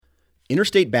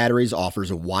Interstate Batteries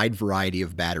offers a wide variety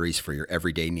of batteries for your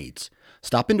everyday needs.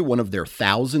 Stop into one of their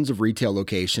thousands of retail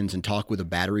locations and talk with a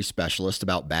battery specialist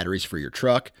about batteries for your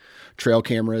truck, trail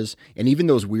cameras, and even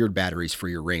those weird batteries for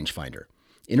your rangefinder.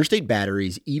 Interstate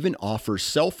Batteries even offers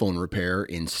cell phone repair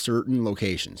in certain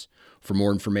locations. For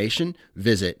more information,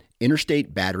 visit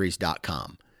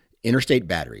interstatebatteries.com. Interstate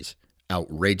Batteries,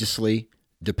 outrageously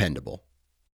dependable.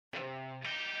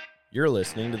 You're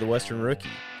listening to The Western Rookie,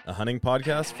 a hunting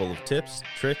podcast full of tips,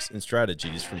 tricks, and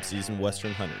strategies from seasoned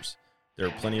Western hunters. There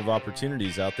are plenty of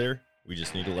opportunities out there. We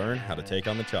just need to learn how to take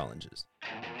on the challenges.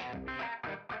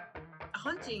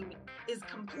 Hunting is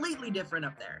completely different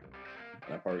up there.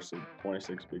 I've harvested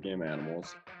 26 big game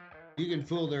animals. You can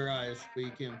fool their eyes, but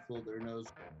you can't fool their nose.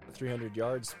 300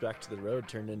 yards back to the road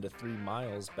turned into 3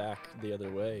 miles back the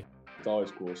other way. It's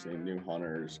always cool seeing new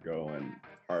hunters go and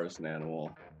harvest an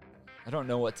animal. I don't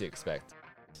know what to expect.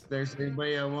 If there's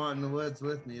anybody I want in the woods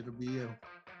with me, it'll be you.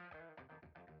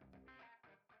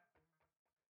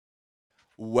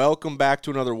 Welcome back to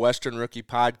another Western Rookie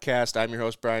podcast. I'm your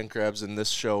host, Brian Krebs, and this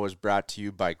show is brought to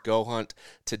you by Go Hunt.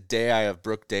 Today I have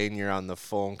Brooke Danier on the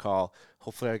phone call.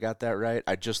 Hopefully I got that right.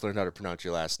 I just learned how to pronounce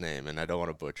your last name, and I don't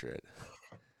want to butcher it.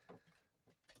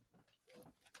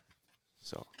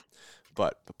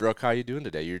 But Brooke, how you doing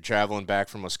today? You're traveling back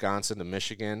from Wisconsin to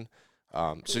Michigan.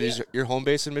 Is your home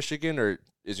base in Michigan, or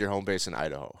is your home base in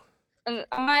Idaho?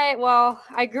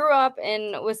 I grew up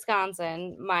in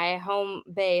Wisconsin. My home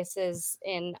base is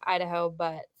in Idaho,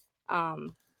 but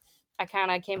I kind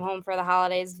of came home for the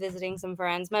holidays visiting some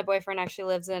friends. My boyfriend actually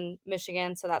lives in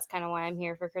Michigan, so that's kind of why I'm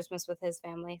here for Christmas with his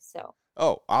family. So.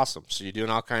 Oh, awesome. So you're doing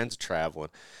all kinds of traveling.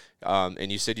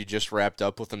 And you said you just wrapped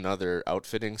up with another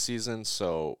outfitting season.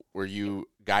 So were you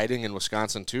guiding in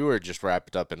Wisconsin too, or just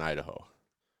wrapped up in Idaho?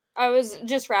 I was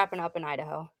just wrapping up in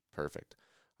Idaho. Perfect.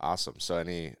 Awesome. So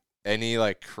any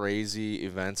like crazy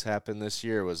events happen this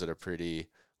year, or was it a pretty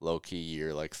low-key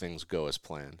year, like things go as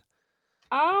planned?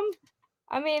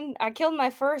 I killed my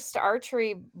first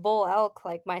archery bull elk.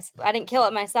 I didn't kill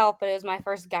it myself, but it was my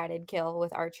first guided kill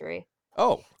with archery.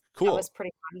 Oh, cool. That was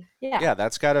pretty fun. Yeah. Yeah,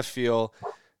 that's got to feel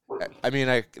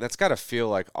that's got to feel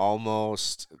like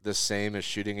almost the same as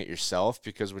shooting it yourself,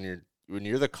 because when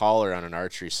you're the caller on an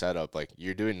archery setup, like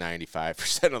you're doing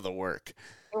 95% of the work.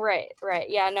 Right.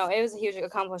 Yeah, no, it was a huge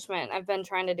accomplishment. I've been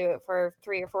trying to do it for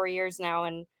 3 or 4 years now,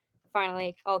 and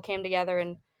finally all came together,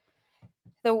 and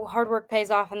the hard work pays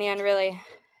off in the end. Really,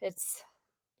 it's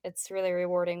really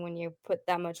rewarding when you put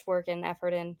that much work and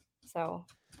effort in. So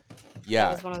yeah,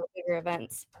 it was one of the bigger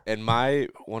events. And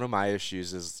one of my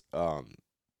issues is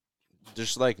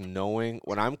just like knowing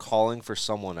when I'm calling for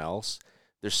someone else,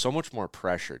 there's so much more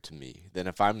pressure to me than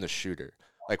if I'm the shooter.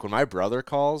 Like when my brother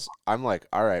calls, I'm like,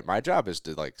 all right, my job is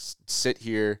to like sit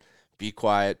here, be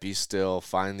quiet, be still,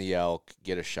 find the elk,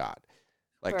 get a shot.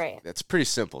 Like right. That's pretty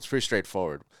simple. It's pretty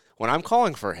straightforward. When I'm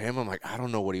calling for him, I'm like, I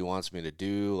don't know what he wants me to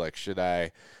do. Like,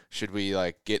 should we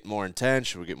like get more intense?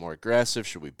 Should we get more aggressive?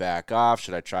 Should we back off?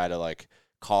 Should I try to like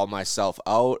call myself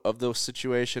out of the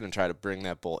situation and try to bring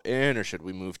that bull in, or should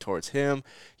we move towards him?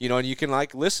 You know, and you can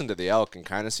like listen to the elk and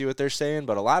kind of see what they're saying,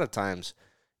 but a lot of times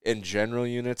in general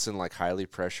units in like highly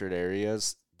pressured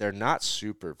areas, they're not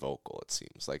super vocal, it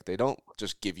seems. Like they don't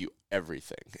just give you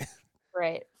everything.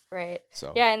 Right.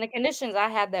 So yeah, and the conditions I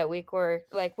had that week were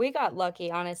like, we got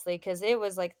lucky, honestly, because it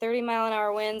was like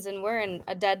 30-mile-an-hour winds, and we're in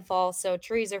a deadfall, so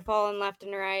trees are falling left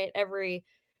and right. Every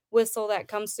whistle that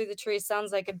comes through the tree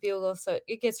sounds like a bugle, so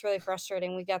it gets really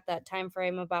frustrating. We got that time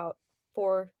frame about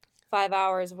 4-5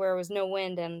 hours where it was no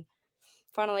wind, and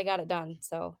finally got it done.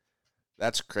 So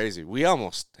that's crazy. We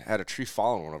almost had a tree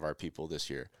fall on one of our people this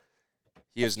year.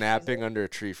 He was napping under a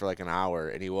tree for like an hour,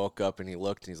 and he woke up and he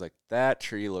looked and he's like, that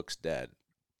tree looks dead.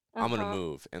 I'm going to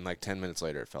move. And like 10 minutes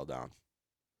later, it fell down.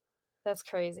 That's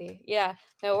crazy. Yeah.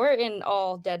 No, we're in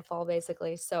all deadfall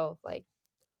basically. So like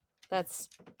that's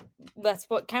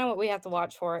what we have to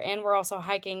watch for. And we're also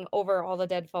hiking over all the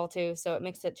deadfall too. So it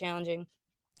makes it challenging.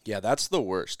 Yeah, that's the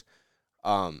worst.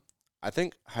 I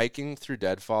think hiking through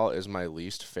deadfall is my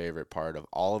least favorite part of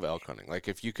all of elk hunting. Like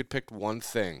if you could pick one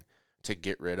thing to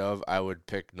get rid of, I would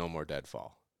pick no more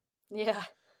deadfall. Yeah.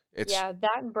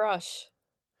 That and brush.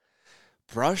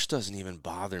 Brush doesn't even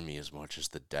bother me as much as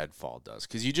the deadfall does,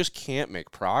 because you just can't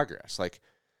make progress. Like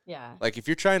if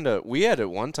you're trying to, we had it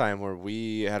one time where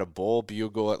we had a bull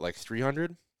bugle at like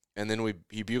 300, and then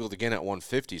he bugled again at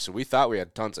 150. So we thought we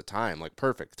had tons of time, like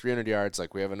perfect 300 yards.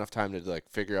 Like we have enough time to like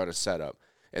figure out a setup.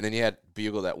 And then he had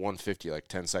bugled at 150 like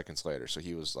 10 seconds later. So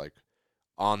he was like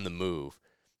on the move.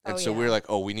 And we were like,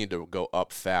 we need to go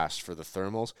up fast for the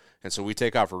thermals. And so we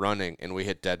take off running, and we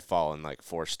hit deadfall in like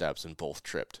 4 steps, and both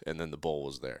tripped. And then the bull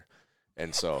was there.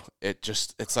 And so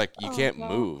it's like you Oh can't no.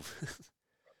 move.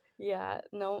 Yeah,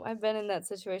 no, I've been in that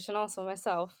situation also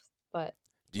myself, but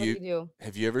Do what do you you do?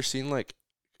 have you ever seen like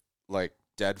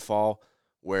deadfall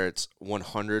where it's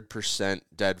 100%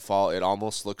 deadfall? It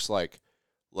almost looks like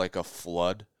a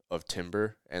flood of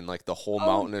timber, and like the whole Oh,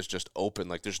 mountain is just open,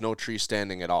 like there's no tree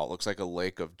standing at all. It looks like a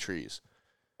lake of trees.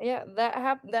 yeah, that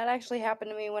actually happened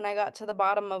to me when I got to the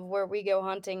bottom of where we go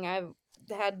hunting. I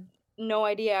had no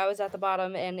idea I was at the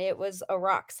bottom and it was a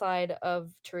rock slide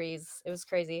of trees. It was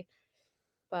crazy.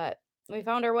 But we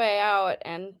found our way out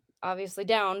and obviously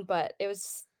down, but it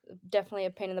was definitely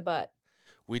a pain in the butt.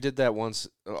 We did that once,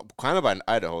 kind of in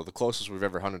Idaho, the closest we've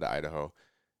ever hunted to Idaho,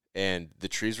 and the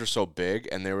trees were so big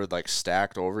and they were like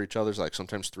stacked over each other's, like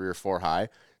sometimes 3 or 4 high,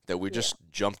 that we Yeah. just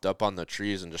jumped up on the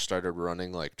trees and just started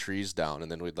running like trees down,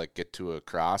 and then we'd like get to a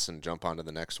cross and jump onto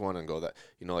the next one and go that,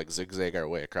 like zigzag our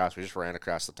way across. We just ran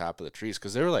across the top of the trees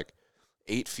because they were like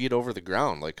 8 feet over the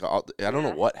ground. Like I don't know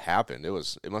Yeah. what happened. It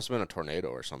must have been a tornado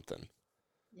or something.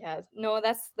 Yeah. No,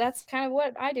 that's kind of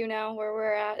what I do now where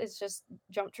we're at is just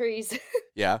jump trees.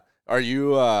 Yeah. Are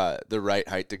you the right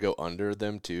height to go under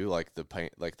them too? Like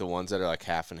like the ones that are like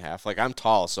half and half. Like I'm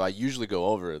tall, so I usually go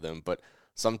over them, but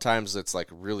sometimes it's like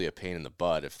really a pain in the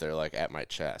butt if they're like at my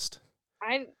chest.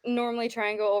 I normally try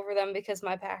and go over them because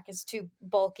my pack is too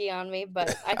bulky on me,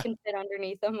 but I can fit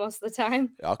underneath them most of the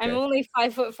time. I'm Okay. only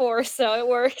 5'4", so it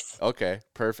works. Okay,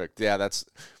 perfect. Yeah, that's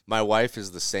my wife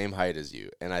is the same height as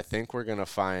you, and I think we're gonna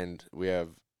find we're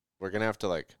gonna have to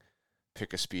like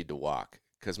pick a speed to walk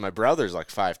because my brother's like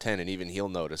 5'10", and even he'll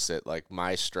notice it. Like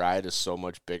my stride is so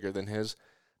much bigger than his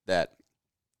that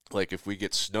like if we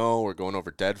get snow or going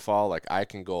over deadfall, like I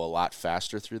can go a lot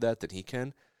faster through that than he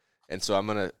can. And so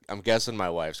I'm guessing my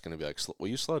wife's gonna be like, Will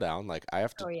you slow down? Like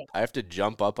Oh yeah. I have to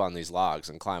jump up on these logs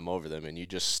and climb over them, and you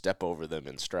just step over them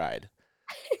in stride."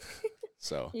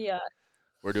 So Yeah.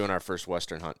 we're doing our first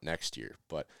Western hunt next year,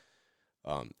 but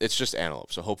it's just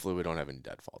antelope, so hopefully we don't have any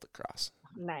deadfall to cross.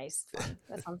 Nice. Fun.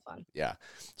 That sounds fun. Yeah.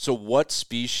 So what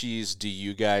species do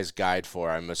you guys guide for?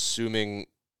 I'm assuming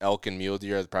elk and mule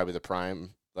deer are probably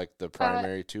the Uh,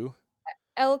 primary two.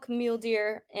 elk, mule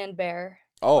deer, and bear,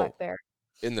 Oh, black bear.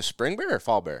 in the spring bear or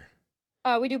fall bear?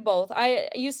 We do both. I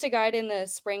used to guide in the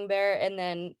spring bear and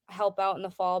then help out in the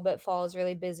fall, but fall is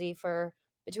really busy for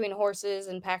between horses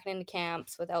and packing into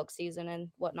camps with elk season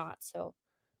and whatnot. So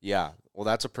Yeah. Well,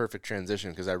 that's a perfect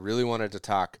transition because I really wanted to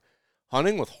talk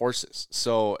hunting with horses.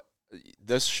 So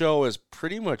this show is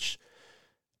pretty much,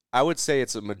 I would say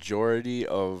it's a majority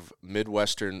of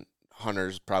Midwestern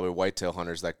hunters, probably whitetail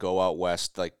hunters that go out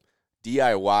west, like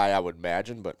DIY, I would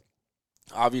imagine, but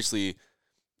obviously,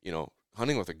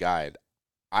 hunting with a guide,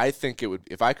 I think it would,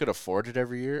 if I could afford it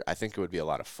every year, I think it would be a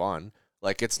lot of fun.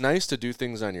 Like, it's nice to do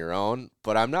things on your own,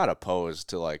 but I'm not opposed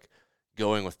to like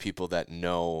going with people that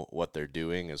know what they're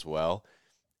doing as well.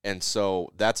 And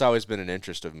so that's always been an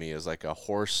interest of me is like a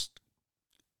horse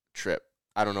trip.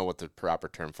 I don't know what the proper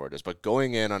term for it is, but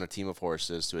going in on a team of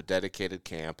horses to a dedicated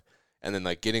camp and then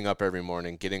like getting up every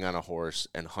morning, getting on a horse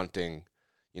and hunting,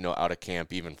 out of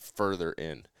camp even further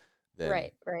in than,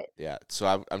 right, right. yeah.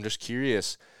 So I'm just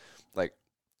curious, like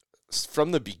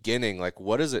from the beginning, like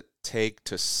what does it take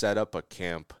to set up a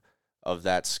camp of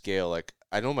that scale? Like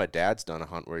I know my dad's done a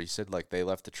hunt where he said like they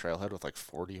left the trailhead with like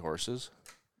 40 horses.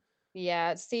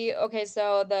 Yeah. See, okay,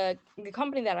 so the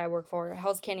company that I work for,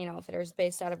 Hell's Canyon Outfitters,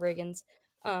 based out of Reagan's,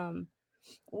 um,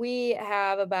 we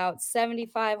have about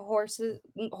 75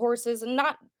 horses,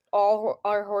 not all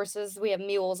our horses. We have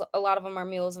mules. A lot of them are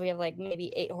mules. We have like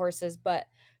maybe 8 horses, but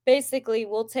basically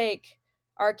we'll take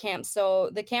our camp. So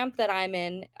the camp that I'm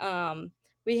in,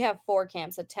 we have 4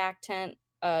 camps: a tack tent,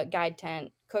 a guide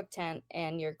tent, cook tent,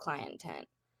 and your client tent.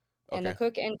 And the Okay.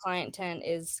 cook and client tent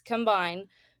is combined,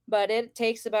 but it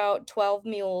takes about 12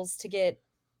 mules to get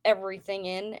everything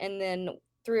in, and then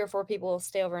 3 or 4 people will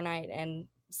stay overnight and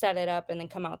set it up and then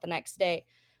come out the next day.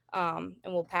 And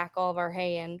we'll pack all of our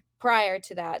hay in prior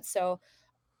to that. So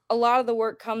a lot of the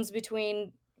work comes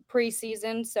between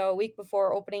preseason, so a week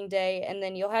before opening day, and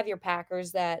then you'll have your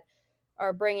packers that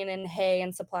are bringing in hay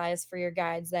and supplies for your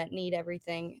guides that need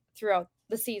everything throughout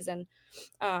the season.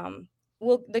 um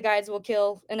the guides will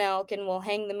kill an elk and we'll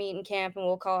hang the meat in camp, and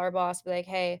we'll call our boss, be like,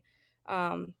 hey,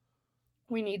 um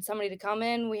we need somebody to come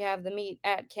in. We have the meat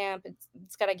at camp.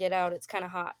 It's got to get out. It's kind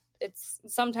of hot. It's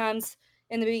sometimes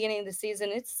in the beginning of the season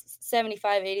it's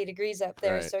 75, 80 degrees up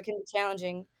there, Right. so it can be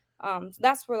challenging.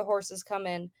 That's where the horses come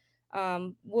in.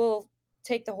 We'll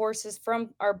take the horses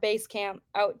from our base camp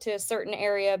out to a certain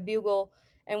area, bugle,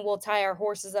 and we'll tie our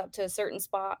horses up to a certain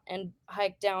spot and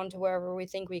hike down to wherever we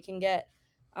think we can get.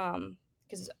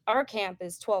 Because our camp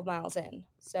is 12 miles in,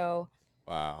 so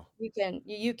Wow.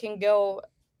 You can go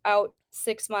out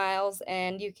 6 miles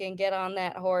and you can get on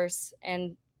that horse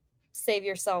and save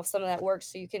yourself some of that work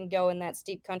so you can go in that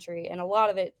steep country. And a lot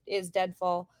of it is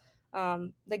deadfall.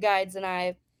 The guides and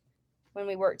I, when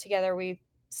we worked together, we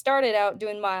started out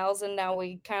doing miles, and now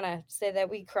we kind of say that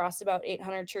we crossed about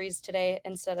 800 trees today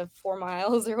instead of 4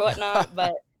 miles or whatnot.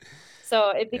 But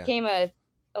so it Yeah. became a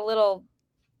little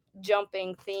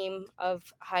jumping theme of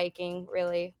hiking,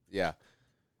 really. Yeah.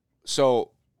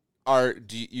 So,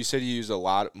 you said you use a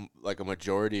lot, like a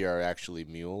majority are actually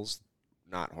mules,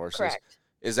 not horses. Correct.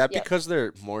 Is that Yep. because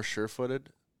they're more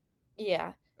sure-footed?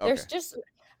 Yeah. Okay. There's just,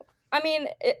 I mean,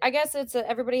 I guess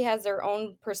everybody has their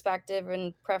own perspective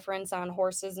and preference on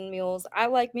horses and mules. I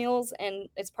like mules, and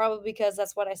it's probably because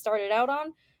that's what I started out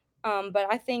on. But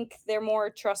I think they're more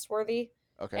trustworthy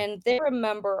Okay. and they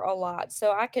remember a lot.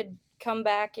 So I could come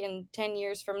back in 10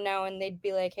 years from now and they'd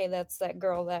be like, hey, that's that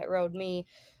girl that rode me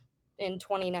in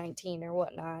 2019 or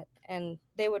whatnot. And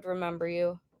they would remember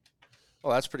you.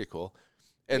 Well, that's pretty cool.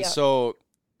 And Yep. so,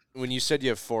 when you said you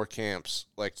have 4 camps,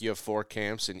 like you have 4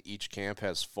 camps and each camp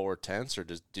has 4 tents, or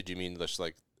did you mean just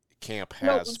like camp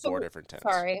No, has 4 different tents?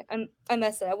 sorry, I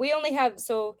messed it up. We only have,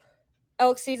 so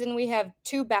elk season, we have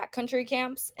 2 backcountry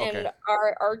camps, Okay. and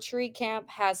our archery camp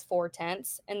has 4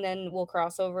 tents, and then we'll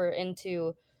cross over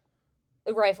into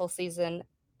the rifle season,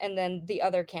 and then the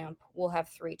other camp will have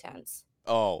 3 tents.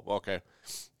 Oh, okay.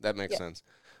 That makes Yep. sense.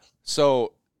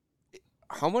 So,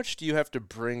 how much do you have to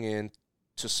bring in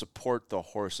to support the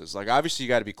horses? Like, obviously, you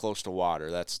got to be close to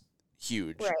water. That's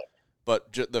huge. Right.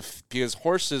 But because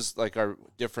horses like are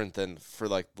different than for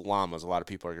like the llamas. A lot of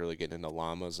people are really getting into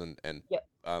llamas and Yep.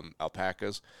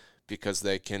 alpacas because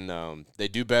they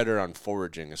do better on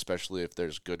foraging, especially if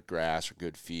there's good grass or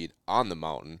good feed on the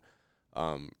mountain.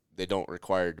 They don't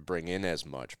require to bring in as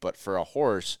much. But for a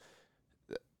horse,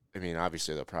 I mean,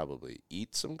 obviously they'll probably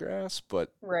eat some grass,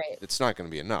 but Right. it's not going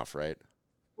to be enough, right?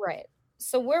 Right.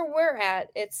 So where we're at,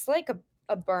 it's like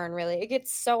a burn, really. It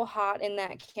gets so hot in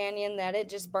that canyon that it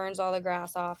just burns all the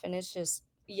grass off and it's just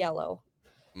yellow.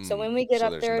 So when we get So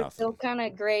up there's there, they'll nothing. kind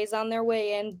of graze on their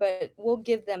way in, but we'll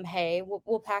give them hay.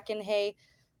 We'll pack in hay,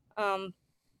 um,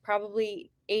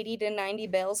 probably 80 to 90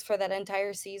 bales for that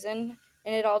entire season.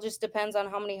 And it all just depends on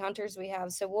how many hunters we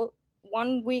have. So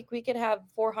one week we could have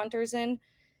 4 hunters in,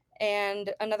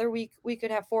 and another week we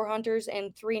could have 4 hunters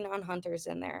and 3 non-hunters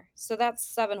in there. So that's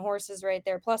 7 horses right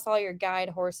there, plus all your guide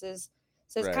horses.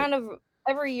 So it's Right. kind of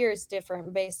every year is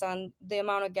different based on the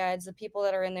amount of guides, the people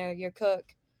that are in there, your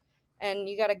cook, and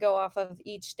you got to go off of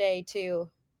each day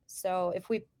too. So if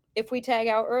we tag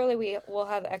out early, we will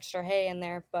have extra hay in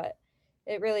there, but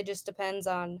it really just depends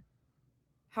on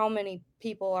how many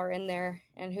people are in there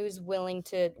and who's willing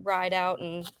to ride out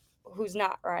and who's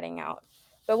not riding out.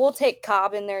 But we'll take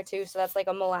cob in there too, so that's like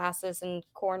a molasses and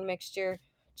corn mixture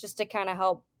just to kind of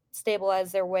help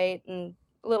stabilize their weight and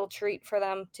a little treat for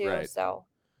them too. Right. So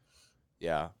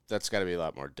Yeah, that's got to be a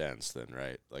lot more dense then,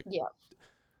 right? Like, yeah,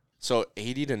 so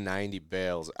 80 to 90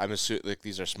 bales. I'm assuming like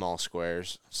these are small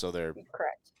squares, so they're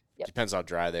correct. Yep. depends how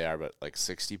dry they are, but like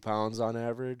 60 pounds on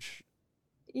average.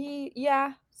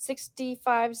 Yeah,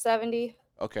 65, 70.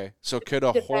 Okay, so could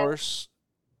a Depends. horse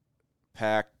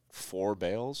pack 4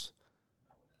 bales?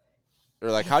 Or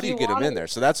like, how If do you you get them in wanted- there?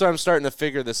 So that's why I'm starting to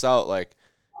figure this out. Like,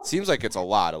 it seems like it's a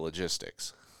lot of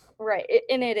logistics. Right,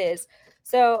 and it is.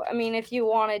 So, I mean, if you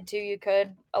wanted to, you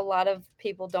could. A lot of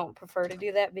people don't prefer to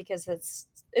do that because it's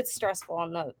stressful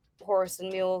on the horse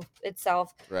and mule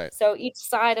itself. Right. So each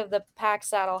side of the pack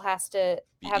saddle has to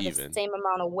Be have even. the same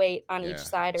amount of weight on Yeah. each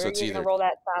side, So or it's you're either- gonna roll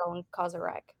that saddle and cause a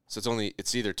wreck. So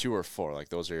it's either 2 or 4. Like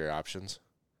those are your options.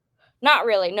 Not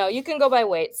really. No, you can go by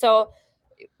weight. So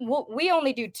we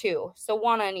only do 2, so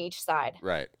 1 on each side.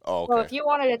 Right. Oh, So okay. if you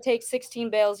wanted to take 16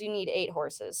 bales, you need 8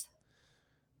 horses.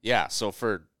 Yeah. So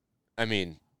I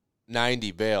mean,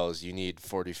 90 bales, you need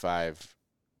 45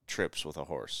 trips with a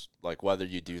horse. Like whether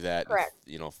you do that, Correct.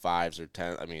 in, 5s or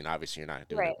 10. I mean, obviously you're not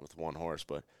doing Right. it with one horse,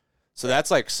 but so that's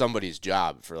like somebody's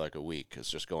job for like a week is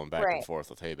just going back and Right. forth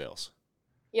with hay bales.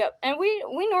 Yep. And we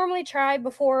normally try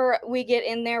before we get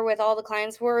in there with all the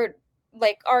clients. We're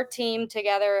like our team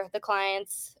together, the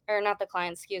clients, or not the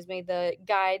clients, excuse me, the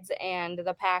guides and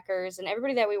the packers and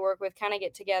everybody that we work with kind of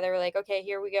get together like, okay,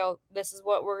 here we go. This is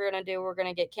what we're going to do. We're going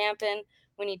to get camping.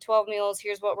 We need 12 mules.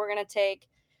 Here's what we're going to take.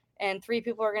 And 3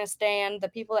 people are going to stand. The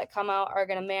people that come out are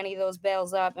going to manny those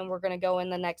bales up, and we're going to go in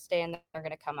the next day and they're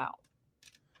going to come out.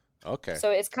 Okay.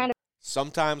 So it's kind of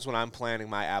Sometimes when I'm planning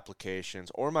my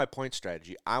applications or my point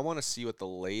strategy, I want to see what the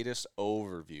latest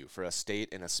overview for a state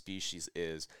and a species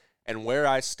is and where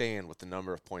I stand with the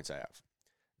number of points I have.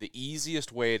 The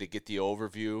easiest way to get the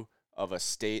overview of a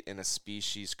state and a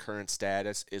species' current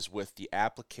status is with the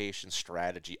application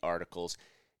strategy articles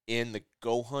in the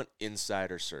Go Hunt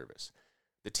Insider Service.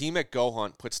 The team at Go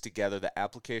Hunt puts together the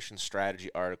application strategy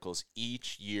articles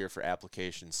each year for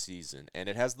application season, and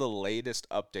it has the latest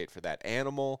update for that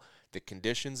animal, the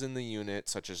conditions in the unit,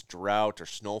 such as drought or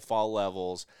snowfall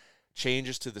levels,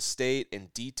 changes to the state,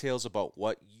 and details about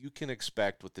what you can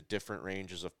expect with the different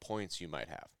ranges of points you might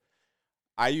have.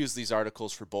 I use these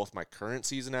articles for both my current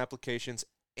season applications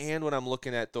and when I'm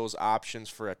looking at those options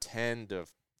for a 10 to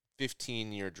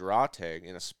 15-year draw tag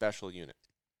in a special unit.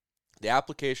 The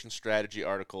application strategy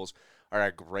articles are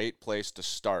a great place to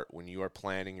start when you are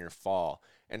planning your fall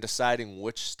and deciding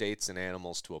which states and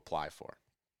animals to apply for.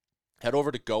 Head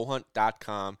over to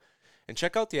gohunt.com and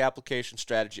check out the application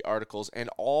strategy articles and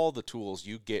all the tools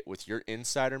you get with your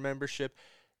Insider membership,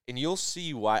 and you'll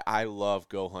see why I love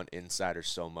Go Hunt Insider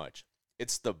so much.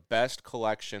 It's the best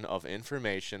collection of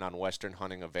information on Western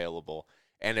hunting available,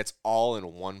 and it's all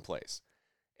in one place.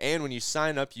 And when you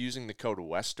sign up using the code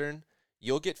WESTERN,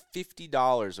 you'll get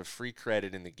 $50 of free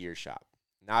credit in the gear shop.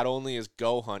 Not only is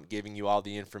Go Hunt giving you all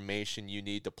the information you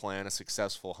need to plan a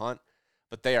successful hunt,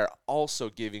 but they are also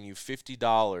giving you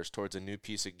 $50 towards a new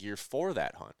piece of gear for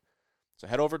that hunt. So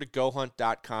head over to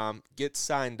gohunt.com, get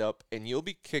signed up, and you'll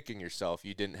be kicking yourself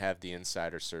you didn't have the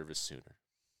Insider Service sooner.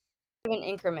 In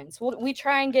increments. We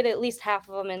try and get at least half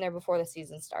of them in there before the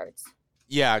season starts.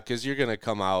 Yeah, because you're going to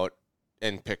come out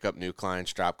and pick up new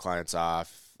clients, drop clients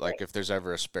off. Like if there's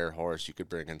ever a spare horse, you could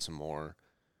bring in some more.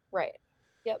 Right.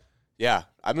 Yep. Yeah,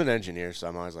 I'm an engineer, so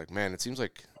I'm always like, man, it seems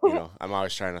like, I'm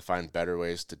always trying to find better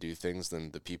ways to do things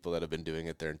than the people that have been doing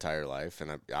it their entire life.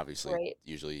 And obviously,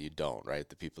 usually you don't, right?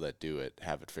 The people that do it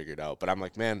have it figured out. But I'm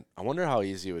like, man, I wonder how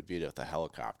easy it would be with a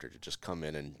helicopter to just come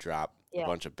in and drop a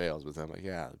bunch of bales. But I'm like,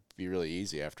 yeah, it'd be really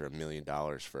easy after $1 million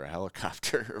for a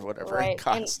helicopter or whatever it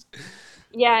costs.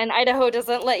 And Idaho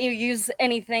doesn't let you use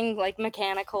anything like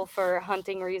mechanical for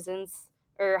hunting reasons,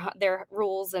 or their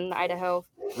rules in Idaho.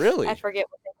 Really? I forget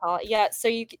what they call it. Yeah, so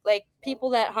you like people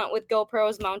that hunt with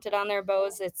GoPros mounted on their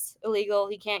bows, it's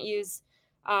illegal. You can't use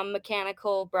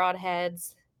mechanical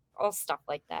broadheads, all stuff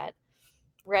like that.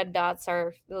 Red dots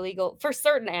are illegal for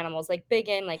certain animals, like big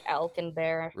game, like elk and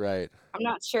bear. Right. I'm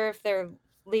not sure if they're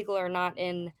legal or not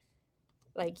in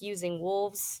like using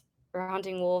wolves or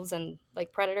hunting wolves and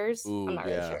like predators. Ooh, I'm not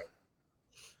really sure.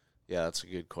 Yeah, that's a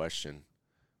good question.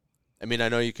 I mean, I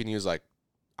know you can use like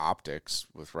optics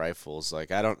with rifles. Like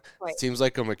it seems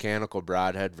like a mechanical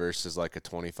broadhead versus like a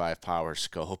 25 power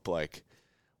scope. Like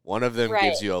one of them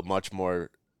gives you a much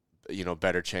more,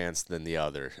 better chance than the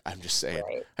other. I'm just saying.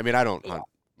 Right. I mean, I don't hunt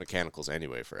mechanicals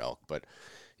anyway for elk, but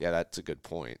yeah, that's a good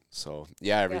point. So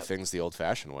yeah, everything's the old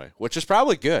fashioned way, which is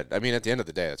probably good. I mean, at the end of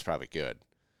the day, that's probably good.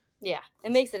 Yeah,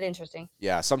 it makes it interesting.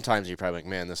 Yeah, sometimes you're probably like,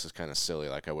 man, this is kind of silly.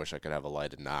 Like, I wish I could have a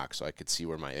lighted nock so I could see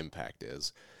where my impact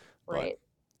is. Right. But,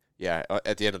 yeah,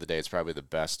 at the end of the day, it's probably the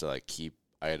best to, like, keep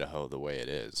Idaho the way it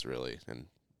is, really, and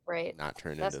not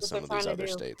turn into some of these other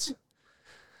states.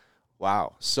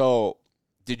 Wow. So,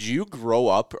 did you grow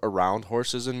up around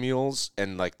horses and mules,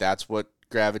 and, like, that's what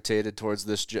gravitated towards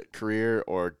this career?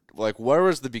 Or, like, where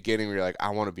was the beginning where you're like, I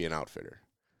want to be an outfitter?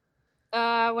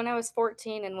 When I was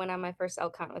 14 and went on my first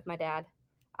elk hunt with my dad.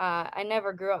 I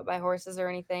never grew up by horses or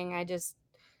anything.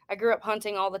 I grew up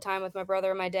hunting all the time with my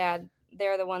brother and my dad.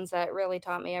 They're the ones that really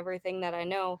taught me everything that I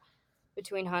know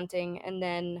between hunting. And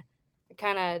then I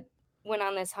kind of went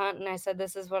on this hunt and I said,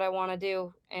 this is what I want to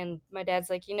do. And my dad's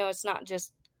like, it's not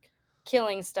just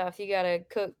killing stuff. You got to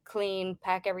cook, clean,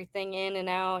 pack everything in and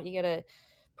out. You got to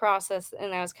process.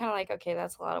 And I was kind of like, okay,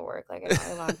 that's a lot of work. Like I don't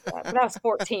really want that. But I was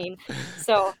 14.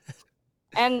 So,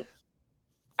 and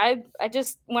I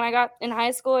just, when I got in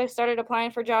high school, I started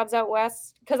applying for jobs out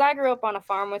west because I grew up on a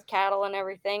farm with cattle and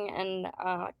everything, and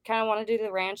kind of want to do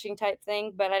the ranching type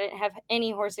thing, but I didn't have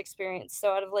any horse experience.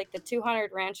 So out of like the 200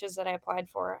 ranches that I applied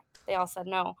for, they all said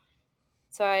no.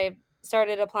 So I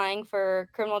started applying for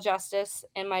criminal justice,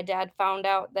 and my dad found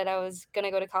out that I was going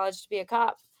to go to college to be a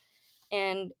cop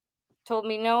and told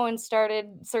me no and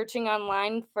started searching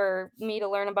online for me to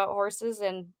learn about horses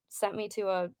and sent me to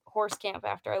a horse camp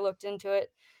after I looked into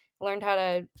it. Learned how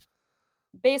to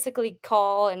basically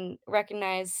call and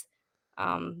recognize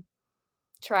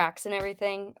tracks and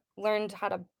everything. Learned how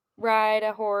to ride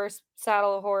a horse,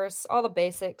 saddle a horse, all the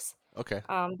basics. Okay.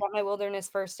 Got my wilderness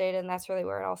first aid, and that's really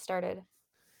where it all started.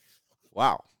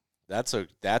 Wow. That's a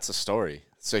story.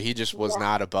 So he just was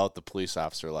not about the police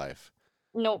officer life.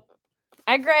 Nope.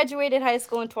 I graduated high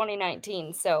school in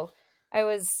 2019, so I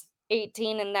was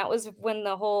 18, and that was when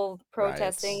the whole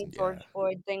protesting George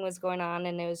Floyd thing was going on,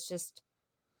 and it was just,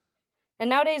 And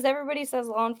nowadays, everybody says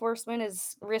law enforcement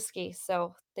is risky,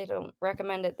 so they don't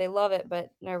recommend it. They love it,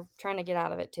 but they're trying to get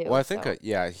out of it Well, too. I think,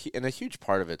 So, and a huge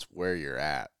part of it's where you're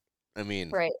at. I mean,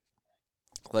 right.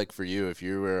 like for you, if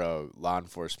you were a law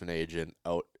enforcement agent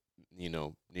out,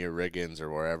 near Riggins or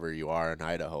wherever you are in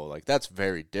Idaho, like that's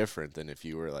very different than if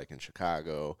you were like in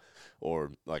Chicago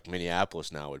or like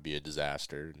Minneapolis now would be a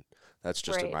disaster. That's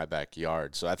just in Right. my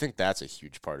backyard. So I think that's a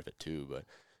huge part of it too, but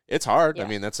it's hard. I Yeah.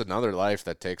 mean, that's another life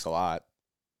that takes a lot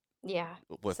Yeah.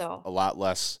 with So, a lot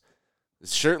less,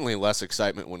 certainly less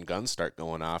excitement when guns start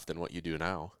going off than what you do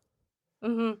now.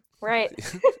 right.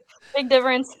 Big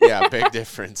difference. Yeah, big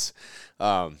difference.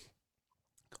 Um,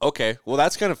 Okay, well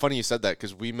that's kind of funny you said that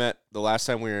because we met the last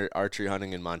time we were archery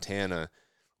hunting in Montana.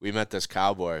 We met this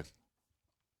cowboy,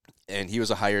 and he was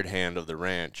a hired hand of the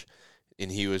ranch,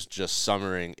 and he was just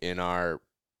summering in our,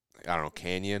 I don't know,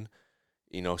 canyon.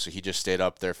 So he just stayed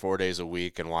up there 4 days a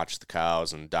week and watched the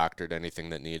cows and doctored anything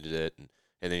that needed it,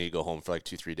 and then he'd go home for like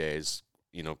 2-3 days,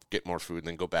 get more food, and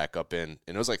then go back up in,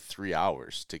 and it was like 3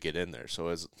 hours to get in there, so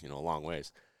it was a long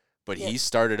ways. But Yep. he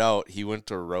started out. He went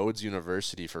to Rhodes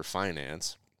University for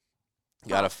finance.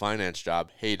 Got a finance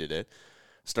job, hated it,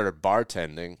 started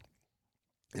bartending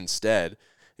instead. And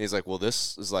he's like, well,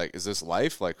 this is like, is this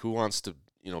life? Like, who wants to,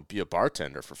 be a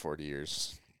bartender for 40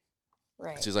 years?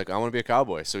 Right. So he's like, I want to be a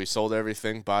cowboy. So he sold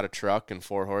everything, bought a truck and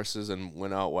 4 horses, and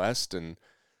went out west. And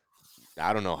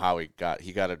I don't know how he got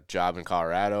a job in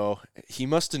Colorado. He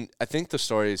mustn't, I think the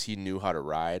story is he knew how to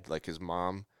ride. Like his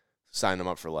mom signed him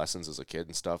up for lessons as a kid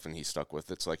and stuff, and he stuck with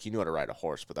it. So like he knew how to ride a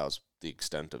horse, but that was the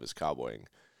extent of his cowboying.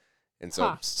 And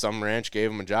so some ranch gave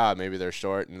him a job. Maybe they're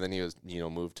short, and then he was,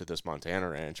 moved to this Montana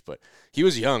ranch. But he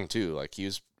was young too. Like he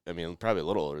was, I mean, probably a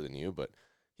little older than you, but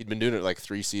he'd been doing it like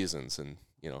 3 seasons, and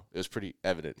it was pretty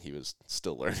evident he was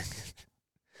still learning.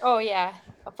 Oh yeah,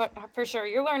 for sure.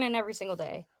 You're learning every single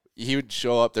day. He would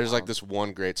show up. There's like this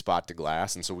one great spot to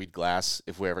glass, and so we'd glass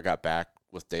if we ever got back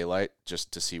with daylight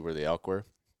just to see where the elk were.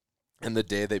 And the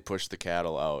day they pushed the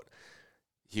cattle out,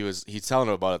 he's telling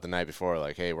them about it the night before,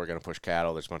 like, hey, we're gonna push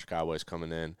cattle. There's a bunch of cowboys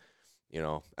coming in.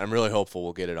 I'm really hopeful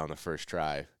we'll get it on the first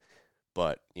try,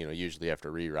 but usually you have to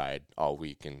re-ride all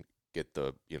week and get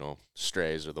the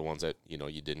strays or the ones that you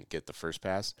didn't get the first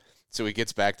pass. So he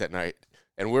gets back that night,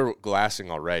 and we're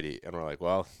glassing already, and we're like,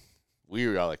 well, we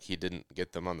were all like, he didn't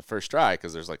get them on the first try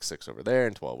because there's like 6 over there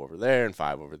and 12 over there and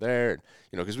 5 over there, and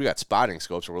because we got spotting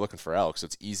scopes and we're looking for elk, so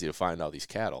it's easy to find all these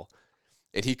cattle.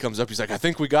 And he comes up, he's like, I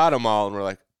think we got them all. And we're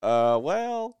like,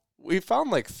 well, we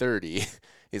found like 30.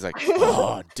 He's like,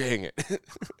 oh, dang it.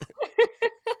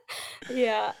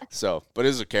 Yeah. So, but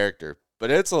it's a character.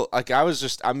 But it's like,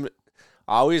 I'm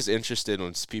always interested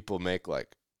when people make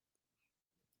like,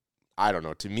 I don't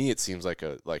know, to me it seems like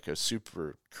a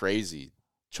super crazy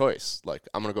choice. Like,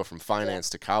 I'm going to go from finance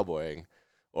to cowboying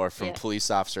or from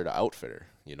police officer to outfitter,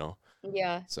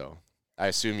 Yeah. So I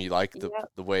assume you like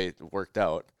the way it worked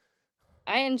out.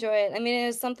 I enjoy it. I mean, it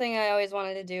was something I always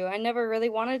wanted to do. I never really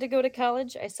wanted to go to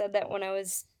college. I said that when I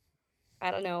was, I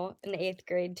don't know, in the 8th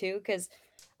grade too, because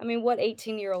I mean, what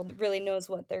 18-year-old really knows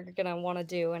what they're gonna want to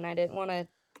do? And I didn't want to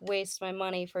waste my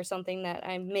money for something that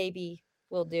I maybe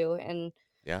will do and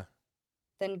Yeah.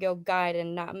 then go guide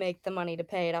and not make the money to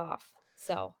pay it off.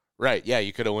 So, Right, yeah,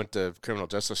 you could have went to criminal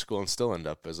justice school and still end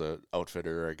up as a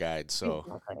outfitter or a guide, so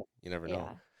exactly. you never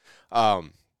Yeah. know.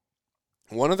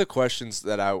 One of the questions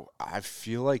that I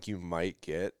feel like you might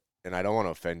get, and I don't want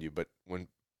to offend you, but when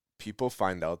people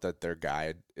find out that their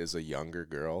guide is a younger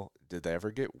girl, did they ever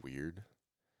get weird?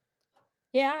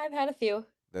 Yeah, I've had a few.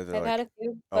 That they're I've had like, a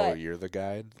few, "Oh, but you're the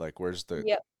guide? Like, where's the?"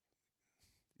 yep.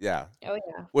 Yeah, Oh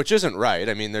yeah. which isn't right.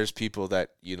 I mean, there's people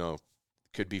that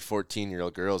could be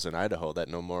 14-year-old girls in Idaho that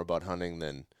know more about hunting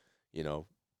than you know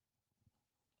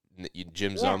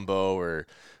Jim Yeah. Zumbo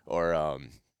or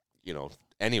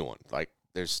anyone. Like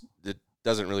it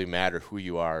doesn't really matter who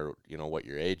you are, what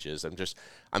your age is.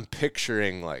 I'm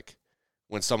picturing like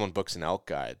when someone books an elk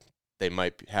guide, they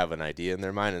might have an idea in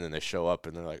their mind and then they show up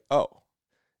and they're like, "Oh."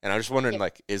 And I'm just wondering, Yep.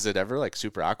 like, is it ever like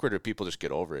super awkward or people just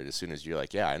get over it as soon as you're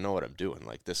like, "Yeah, I know what I'm doing."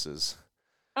 Like this is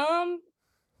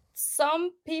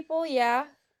Some people, yeah.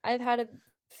 I've had a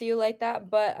few like that,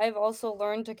 but I've also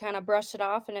learned to kind of brush it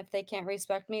off, and if they can't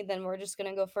respect me, then we're just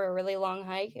gonna go for a really long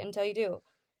hike until you do.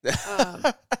 Um,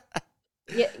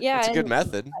 yeah, That's a good and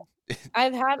method. I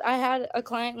had a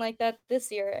client like that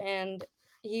this year, and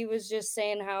he was just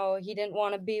saying how he didn't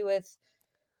want to be with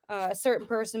a certain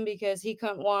person because he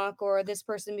couldn't walk, or this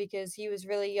person because he was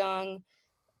really young,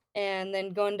 and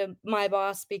then going to my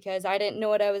boss because I didn't know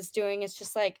what I was doing. It's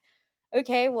just like,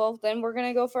 okay, well, then we're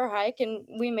gonna go for a hike and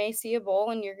we may see a bull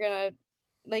and you're gonna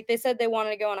like they said they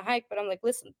wanted to go on a hike, but I'm like,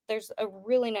 listen, there's a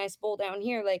really nice bowl down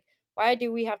here. Like, why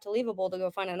do we have to leave a bowl to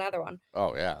go find another one?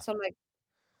 Oh yeah. So I'm like,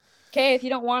 okay, if you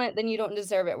don't want it, then you don't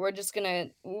deserve it.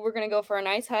 We're gonna go for a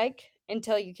nice hike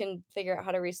until you can figure out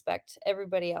how to respect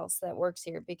everybody else that works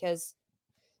here. Because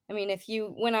I mean, if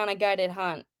you went on a guided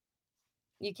hunt,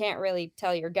 you can't really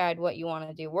tell your guide what you want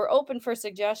to do. We're open for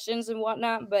suggestions and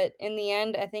whatnot, but in the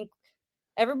end, I think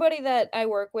everybody that I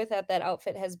work with at that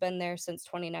outfit has been there since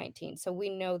 2019. So we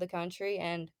know the country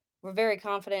and we're very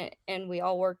confident and we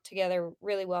all work together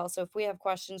really well. So if we have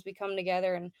questions, we come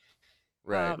together and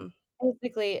Right.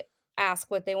 basically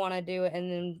ask what they want to do, and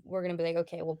then we're gonna be like,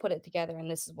 okay, we'll put it together, and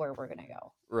this is where we're gonna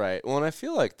go. Right. Well, and I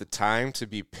feel like the time to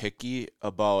be picky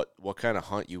about what kind of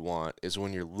hunt you want is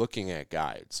when you're looking at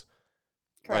guides.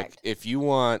 Correct. Like if you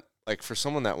want, like for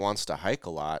someone that wants to hike a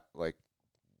lot, like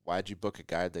why'd you book a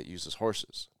guide that uses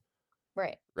horses?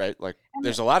 Right. Right? Like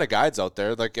there's a lot of guides out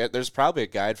there. Like there's probably a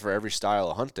guide for every style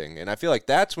of hunting. And I feel like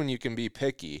that's when you can be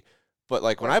picky. But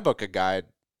like when I book a guide,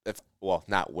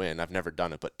 not when, I've never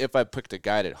done it, but if I picked a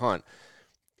guided hunt,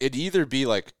 it'd either be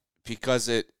like because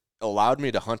it allowed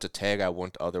me to hunt a tag I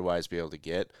wouldn't otherwise be able to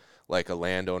get, like a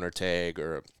landowner tag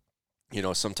or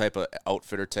some type of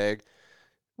outfitter tag.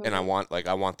 And I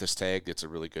want this tag. It's a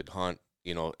really good hunt,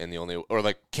 and or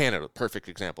like Canada, perfect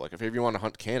example. Like if you want to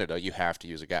hunt Canada, you have to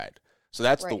use a guide. So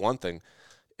that's the one thing.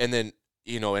 And then,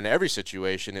 in every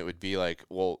situation, it would be like,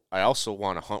 well, I also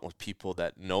want to hunt with people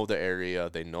that know the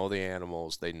area. They know the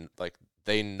animals.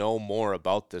 They know more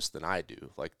about this than I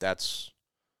do. Like that's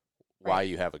why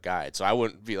you have a guide. So I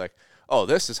wouldn't be like, oh,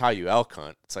 this is how you elk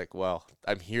hunt. It's like, well,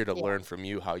 I'm here to learn from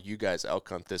you how you guys elk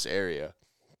hunt this area.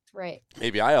 Right.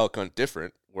 Maybe I elk hunt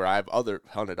different where I've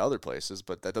hunted other places,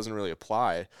 but that doesn't really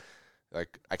apply.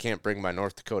 Like I can't bring my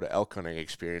North Dakota elk hunting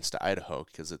experience to Idaho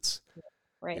because it's,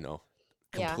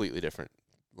 completely different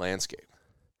landscape.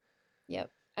 Yep.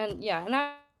 And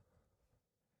I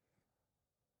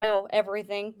know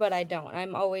everything, but I don't.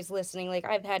 I'm always listening. Like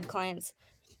I've had clients,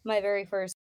 my very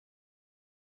first.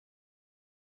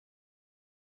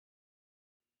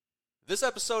 This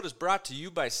episode is brought to you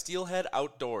by Steelhead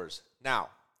Outdoors.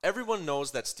 Now, everyone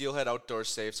knows that Steelhead Outdoor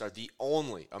safes are the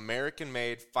only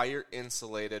American-made,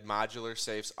 fire-insulated modular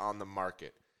safes on the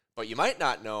market. But you might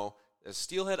not know that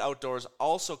Steelhead Outdoors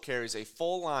also carries a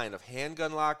full line of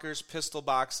handgun lockers, pistol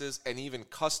boxes, and even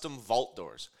custom vault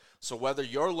doors. So whether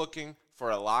you're looking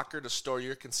for a locker to store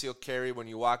your concealed carry when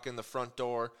you walk in the front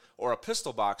door, or a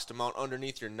pistol box to mount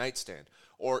underneath your nightstand,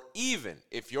 or even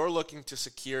if you're looking to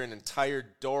secure an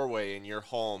entire doorway in your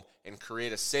home and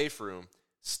create a safe room,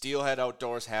 Steelhead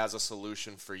Outdoors has a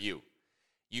solution for you.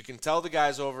 You can tell the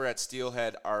guys over at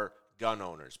Steelhead are gun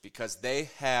owners because they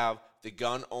have the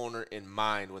gun owner in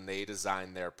mind when they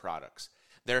design their products.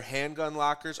 Their handgun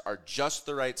lockers are just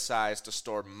the right size to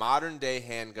store modern-day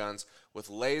handguns with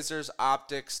lasers,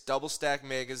 optics, double-stack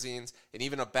magazines, and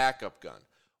even a backup gun,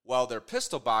 while their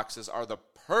pistol boxes are the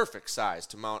perfect size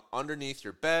to mount underneath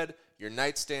your bed, your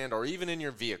nightstand, or even in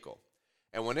your vehicle.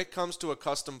 And when it comes to a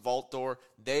custom vault door,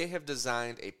 they have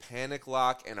designed a panic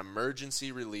lock and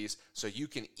emergency release so you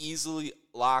can easily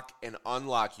lock and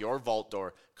unlock your vault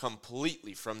door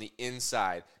completely from the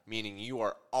inside, meaning you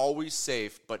are always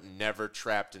safe but never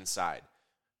trapped inside.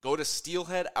 Go to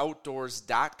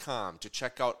steelheadoutdoors.com to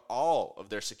check out all of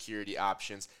their security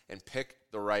options and pick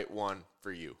the right one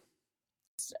for you.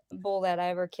 Bull that I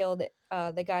ever killed,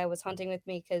 the guy was hunting with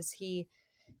me because he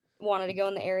wanted to go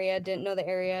in the area, didn't know the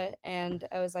area, and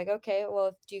I was like, okay,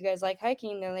 well, do you guys like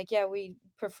hiking? They're like, yeah, we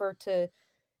prefer to,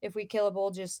 if we kill a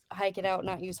bull, just hike it out,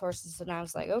 not use horses. And I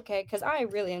was like, okay, because I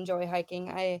really enjoy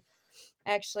hiking. I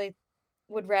actually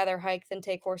would rather hike than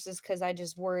take horses because I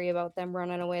just worry about them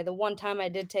running away. The one time I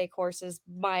did take horses,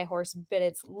 my horse bit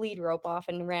its lead rope off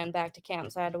and ran back to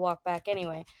camp, so I had to walk back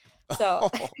anyway.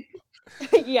 So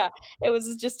yeah, it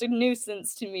was just a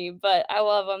nuisance to me, but I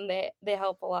love them. They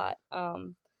help a lot.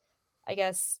 I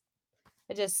guess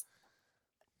I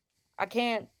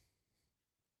can't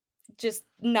just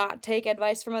not take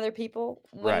advice from other people.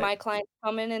 When Right. my clients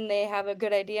come in and they have a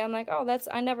good idea, I'm like, oh,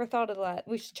 I never thought of that.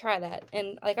 We should try that.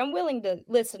 And like, I'm willing to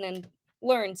listen and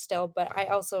learn still, but I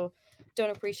also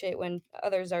don't appreciate when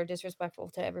others are disrespectful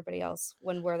to everybody else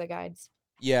when we're the guides.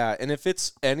 Yeah, and if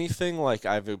it's anything like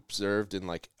I've observed in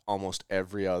like almost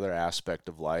every other aspect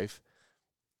of life,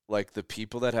 like the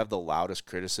people that have the loudest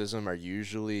criticism are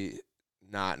usually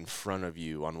not in front of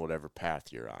you on whatever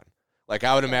path you're on. Like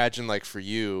I would imagine like for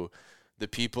you, the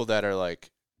people that are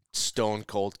like stone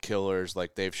cold killers.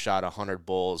 Like they've shot 100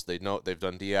 bulls. They know they've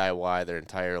done DIY their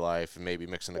entire life and maybe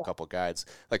mixing a couple guides.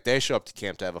 Like they show up to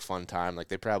camp to have a fun time. Like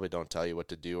they probably don't tell you what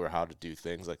to do or how to do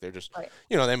things. Like they're just,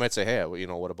 they might say, hey,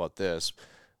 well, what about this?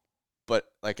 But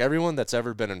like everyone that's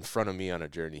ever been in front of me on a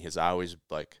journey has always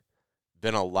like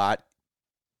been a lot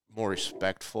more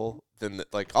respectful than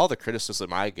like all the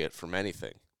criticism I get from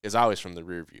anything is always from the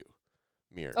rear view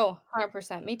mirror. Oh,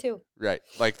 100%. Me too. Right.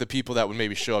 Like the people that would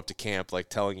maybe show up to camp, like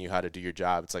telling you how to do your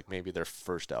job. It's like maybe their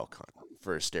first elk hunt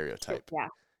for a stereotype.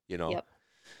 Yeah.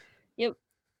 Yep.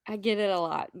 I get it a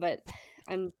lot, but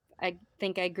I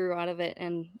think I grew out of it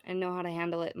and I know how to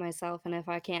handle it myself. And if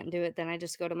I can't do it, then I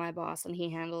just go to my boss and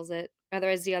he handles it.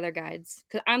 Otherwise, the other guides,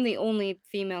 because I'm the only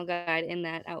female guide in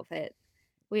that outfit.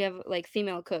 We have like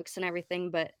female cooks and everything,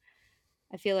 but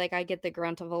I feel like I get the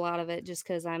grunt of a lot of it just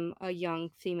because I'm a young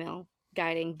female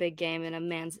guiding big game in a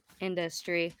man's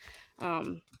industry.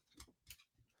 It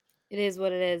is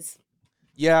what it is.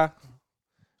 Yeah.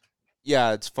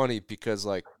 Yeah, it's funny because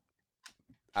like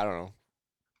I don't know.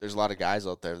 There's a lot of guys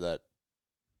out there that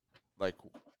like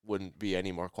wouldn't be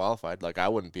any more qualified. Like I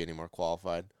wouldn't be any more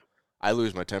qualified. I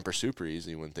lose my temper super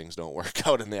easy when things don't work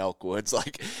out in the elk woods.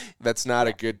 Like that's not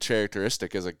a good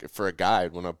characteristic for a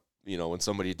guide when when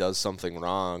somebody does something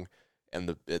wrong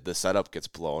and the setup gets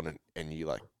blown and you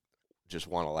like just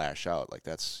want to lash out. Like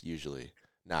that's usually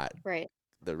not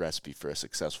the recipe for a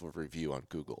successful review on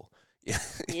Google.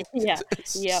 Yeah.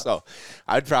 So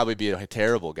I'd probably be a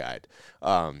terrible guide.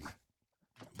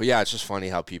 But yeah, it's just funny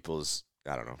how people's,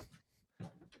 I don't know,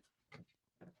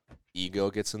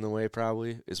 ego gets in the way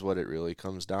probably is what it really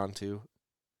comes down to.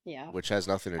 Yeah. Which has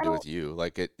nothing to do with you.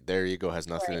 Like their ego has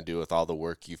nothing to do with all the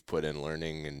work you've put in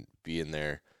learning and being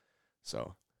there.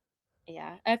 So.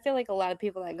 Yeah. I feel like a lot of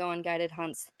people that go on guided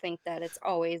hunts think that it's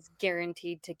always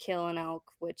guaranteed to kill an elk,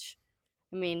 which,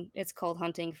 I mean, it's called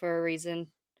hunting for a reason.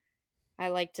 I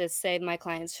like to say my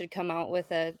clients should come out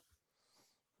with a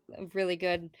really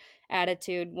good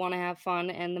attitude, want to have fun,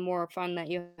 and the more fun that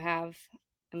you have,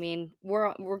 I mean,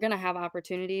 we're gonna have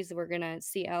opportunities. We're gonna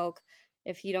see elk.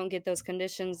 If you don't get those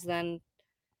conditions, then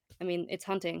I mean, it's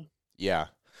hunting. Yeah.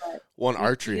 But Well, you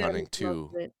archery gotta hunting make the most too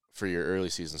of it. for your early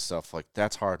season stuff, like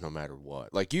that's hard no matter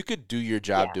what. Like you could do your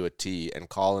job to a T and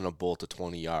call in a bull to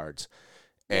 20 yards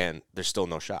and there's still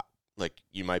no shot. Like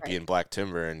you might be in black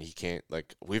timber and he can't,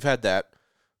 like we've had that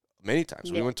many times.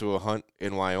 Yeah. We went to a hunt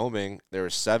in Wyoming. There were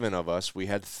 7 of us. We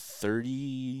had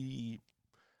 30,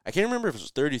 I can't remember if it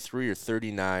was 33 or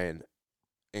 39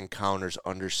 encounters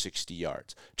under 60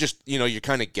 yards. Just, you're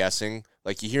kind of guessing.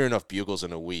 Like you hear enough bugles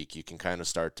in a week, you can kind of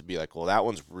start to be like, well, that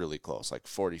one's really close, like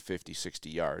 40, 50, 60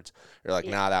 yards. Or like,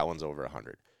 nah, that one's over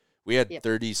 100. We had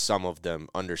 30 some of them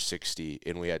under 60,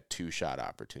 and we had 2 shot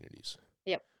opportunities.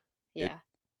 Yep. Yeah.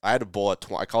 I had a bull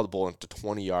I called the bull into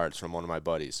 20 yards from one of my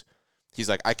buddies. He's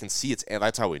like, I can see its, and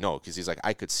that's how we know, because he's like,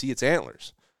 I could see its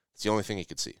antlers. It's the only thing he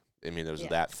could see. I mean, it was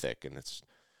that thick, and it's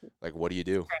like, what do you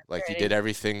do? Like, you did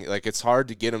everything. Like, it's hard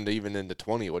to get him to even into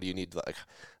 20. What do you need? Like,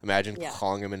 imagine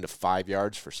calling him into 5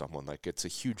 yards for someone. Like, it's a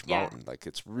huge mountain. Like,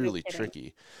 it's really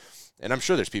tricky. And I'm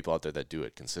sure there's people out there that do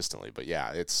it consistently. But,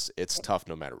 yeah, it's tough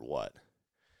no matter what.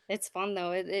 It's fun,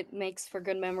 though. It makes for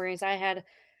good memories. I had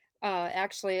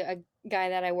actually a guy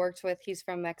that I worked with. He's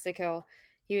from Mexico.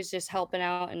 He was just helping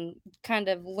out and kind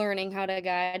of learning how to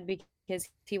guide because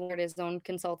he wanted his own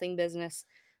consulting business.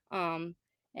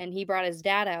 And he brought his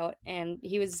dad out and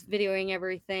he was videoing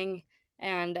everything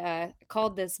and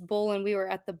called this bull, and we were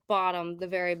at the bottom, the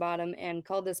very bottom, and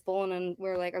called this bull, and we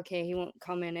were like, okay, he won't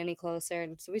come in any closer.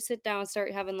 And so we sit down,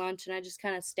 start having lunch, and I just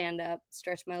kind of stand up,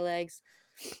 stretch my legs,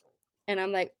 and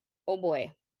I'm like, oh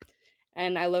boy.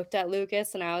 And I looked at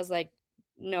Lucas and I was like,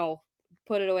 no,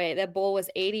 put it away. That bull was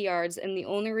 80 yards. And the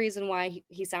only reason why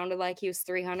he sounded like he was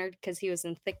 300 because he was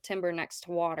in thick timber next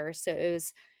to water. So it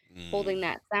was holding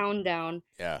that sound down.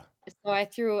 Yeah. So I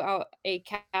threw out a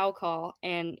cow call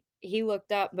and he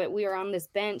looked up, but we were on this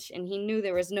bench and he knew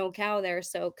there was no cow there.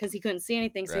 So because he couldn't see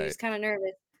anything. So he was kind of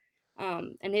nervous.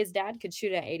 And his dad could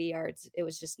shoot at 80 yards. It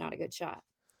was just not a good shot.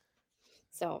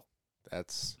 So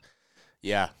it's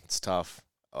tough.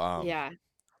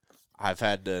 I've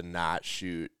had to not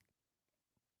shoot.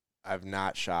 I've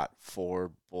not shot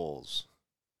 4 bulls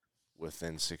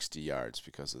within 60 yards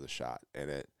because of the shot.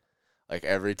 And like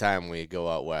every time we go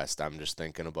out west, I'm just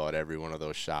thinking about every one of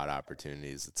those shot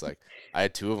opportunities. It's like I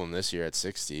had 2 of them this year at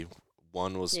 60.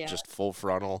 One was just full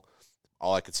frontal.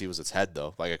 All I could see was its head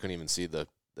though. Like I couldn't even see the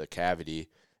cavity.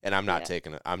 And I'm not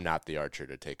I'm not the archer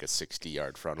to take a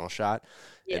 60-yard frontal shot.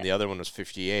 Yeah. And the other one was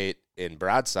 58 in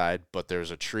broadside, but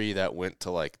there's a tree that went to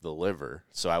like the liver.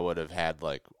 So I would have had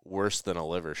like worse than a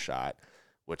liver shot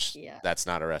which Yeah. that's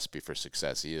not a recipe for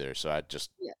success either. So I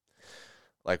just Yeah.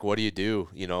 like, what do you do?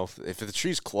 You know, if the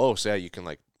tree's close, yeah, you can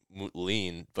like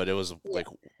lean, but it was Yeah. like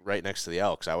right next to the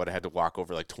elk, so I would have had to walk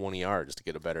over like 20 yards to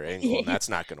get a better angle, and that's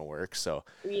not going to work. So,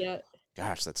 Yeah.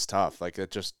 gosh, that's tough. Like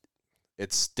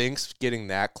it stinks getting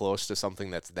that close to something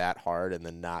that's that hard and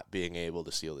then not being able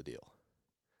to seal the deal.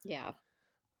 Yeah.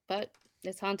 But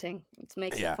it's hunting. It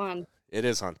makes Yeah. it fun. It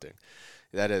is hunting.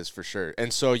 That is for sure.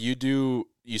 And so you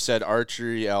said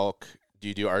archery elk. Do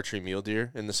you do archery mule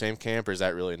deer in the same camp, or is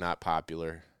that really not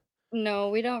popular? No,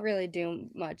 we don't really do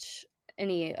much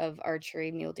any of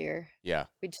archery mule deer. Yeah.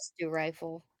 We just do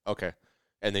rifle. Okay.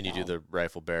 And then you do So, the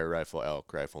rifle bear, rifle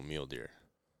elk, rifle mule deer.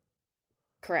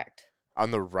 correct.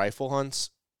 On the rifle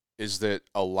hunts, is that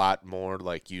a lot more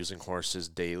like using horses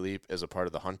daily as a part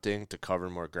of the hunting to cover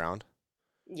more ground?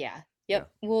 Yeah. Yep.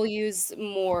 We'll use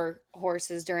more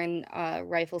horses during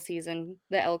rifle season.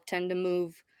 The elk tend to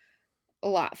move a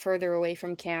lot further away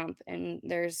from camp, and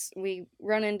we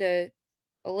run into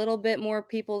a little bit more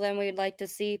people than we'd like to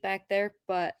see back there,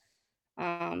 but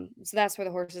so that's where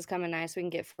the horses come in nice. We can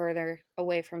get further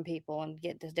away from people and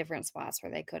get to different spots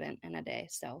where they couldn't in a day.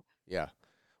 So Yeah.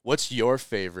 What's your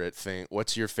favorite thing?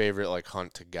 What's your favorite like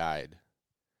hunt to guide?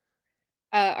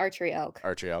 archery elk.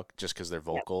 Archery elk, just because they're Yep.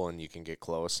 vocal and you can get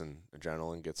close and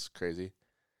adrenaline gets crazy.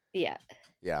 Yeah.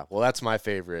 Yeah, well, that's my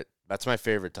favorite. That's my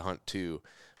favorite to hunt too.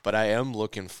 But I am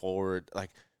looking forward.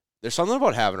 Like, there's something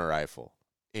about having a rifle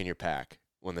in your pack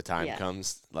when the time Yeah.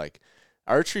 comes. Like,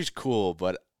 archery's cool,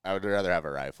 but I would rather have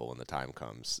a rifle when the time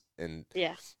comes.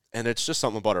 Yeah. And it's just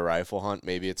something about a rifle hunt.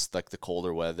 Maybe it's like the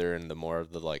colder weather and the more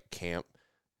of the like camp,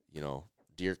 you know,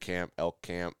 deer camp, elk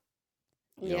camp.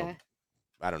 You Yeah. know,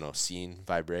 I don't know, scene,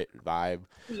 vibe,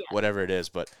 Yeah. whatever it is.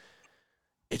 But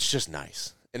it's just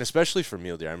nice. And especially for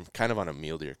mule deer, I'm kind of on a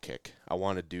mule deer kick. I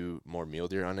want to do more mule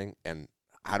deer hunting, and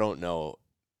I don't know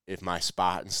if my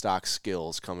spot and stock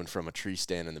skills coming from a tree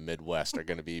stand in the Midwest are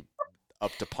going to be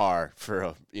up to par for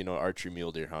a archery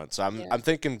mule deer hunt. So I'm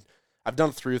thinking I've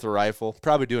done 3 with a rifle,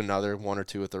 probably do another 1 or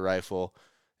 2 with a rifle,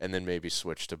 and then maybe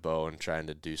switch to bow and trying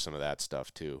to do some of that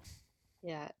stuff too.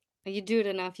 Yeah. You do it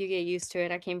enough, you get used to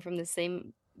it. I came from the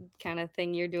same kind of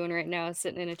thing you're doing right now,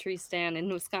 sitting in a tree stand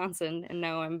in Wisconsin, and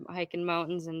now I'm hiking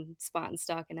mountains and spotting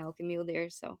stock and elk and mule deer.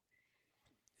 So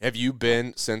Have you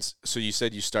been since? So you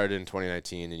said you started in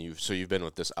 2019, and you've been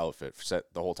with this outfit for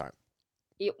the whole time.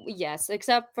 yes,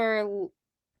 except for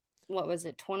what was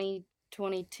it,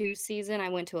 2022 season? I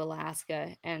went to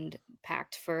Alaska and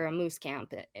packed for a moose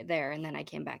camp there, and then I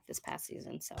came back this past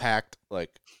season. So Packed,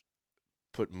 like,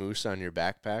 put moose on your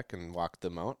backpack and walked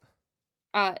them out?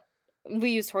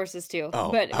 we used horses too,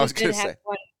 Oh, but I was gonna say.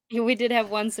 we did have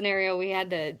one scenario. We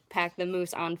had to pack the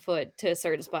moose on foot to a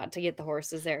certain spot to get the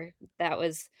horses there.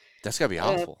 That's gotta be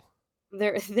awful.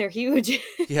 They're huge.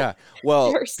 Yeah,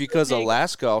 well, They're so because big.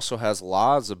 Alaska also has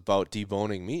laws about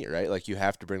deboning meat, right? Like, you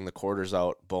have to bring the quarters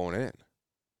out bone in.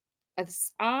 I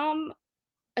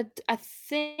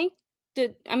think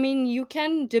that, I mean, you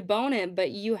can debone it,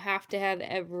 but you have to have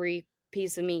every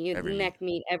piece of meat, Every meat. neck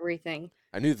meat, everything.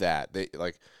 I knew that. They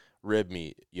like rib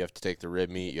meat. You have to take the rib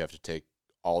meat. You have to take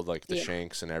all like the Yeah.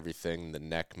 shanks and everything, the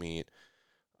neck meat.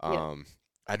 Yeah.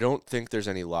 I don't think there's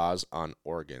any laws on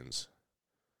organs.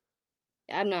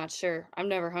 I'm not sure. I've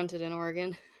never hunted in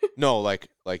Oregon. No, like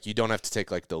you don't have to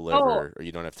take like the liver, or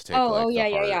you don't have to take Oh, like yeah,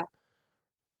 the heart. yeah.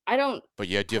 I don't. But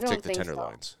you do I have to take don't the think so.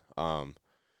 tenderloins. Yeah.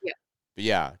 But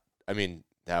yeah, I mean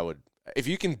that would, if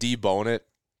you can debone it,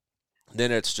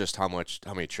 then it's just how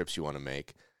many trips you want to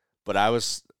make. But I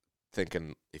was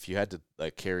thinking if you had to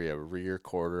like carry a rear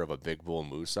quarter of a big bull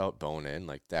moose out bone in,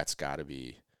 like that's got to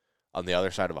be on the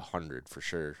other side of 100 for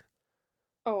sure.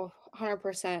 Oh,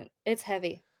 100%. It's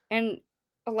heavy, and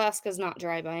Alaska's not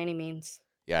dry by any means.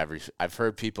 Yeah, I've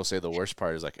heard people say the worst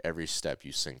part is like every step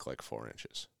you sink like 4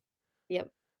 inches. Yep.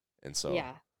 And so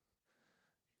Yeah.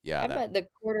 yeah, I bet the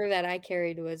quarter that I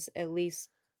carried was at least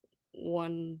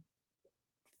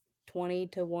 120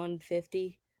 to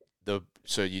 150.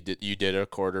 So you did a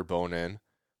quarter bone in.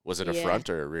 Was it a Yeah. front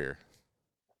or a rear?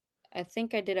 I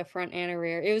think I did a front and a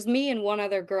rear. It was me and one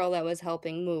other girl that was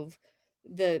helping move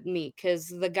the meat because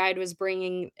the guide was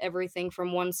bringing everything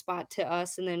from one spot to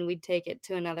us, and then we'd take it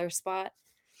to another spot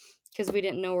because we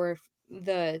didn't know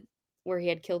where he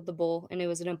had killed the bull, and it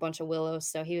was in a bunch of willows,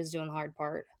 so he was doing the hard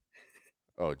part.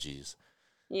 Oh geez.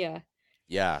 Yeah.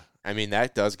 Yeah, I mean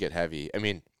that does get heavy. I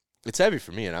mean, it's heavy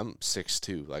for me, and I'm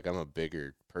 6'2". Like I'm a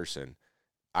bigger person.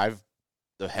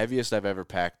 The heaviest I've ever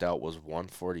packed out was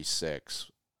 146,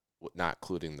 not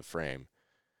including the frame.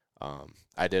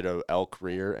 I did an elk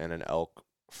rear and an elk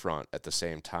front at the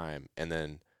same time, and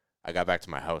then I got back to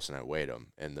my house and I weighed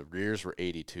them, and the rears were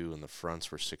 82 and the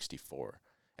fronts were 64.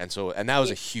 And that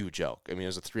was a huge elk. I mean, it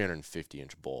was a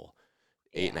 350-inch bull,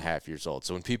 8.5 years old.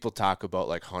 So when people talk about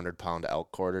like 100-pound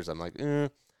elk quarters, I'm like,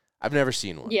 I've never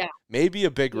seen one. Yeah. Maybe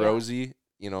a big Yeah. Rosie,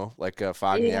 like a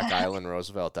Fognac Yeah. Island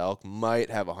Roosevelt elk might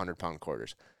have 100-pound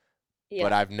quarters. Yeah.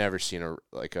 But I've never seen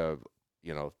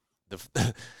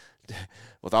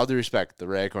with all due respect, the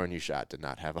raghorn you shot did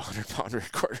not have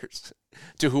 100-pound quarters.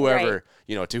 To whoever,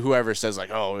 to whoever says like,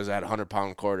 oh, is that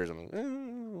 100-pound quarters? I'm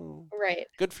like, right.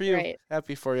 Good for you. Right.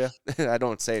 Happy for you. I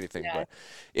don't say anything, Yeah.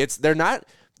 but they're not.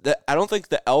 I don't think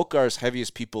the elk are as heavy as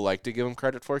people like to give them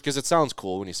credit for, because it sounds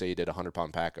cool when you say you did a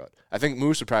 100-pound pack out. I think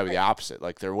moose are probably the opposite.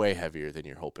 Like, they're way heavier than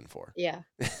you're hoping for. Yeah.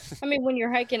 I mean, when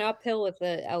you're hiking uphill with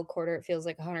the elk quarter, it feels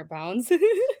like 100 pounds.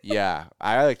 Yeah.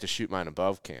 I like to shoot mine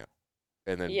above camp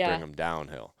and then Yeah. bring them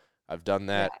downhill. I've done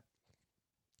that. Yeah.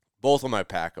 Both of my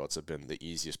pack outs have been the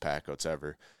easiest pack outs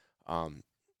ever.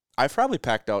 I've probably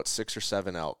packed out 6 or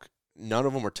 7 elk. None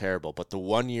of them were terrible, but the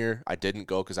one year I didn't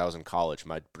go because I was in college,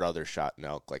 my brother shot an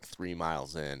elk like 3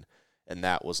 miles in, and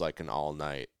that was like an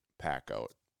all-night pack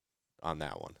out on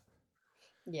that one.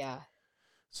 Yeah.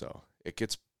 So it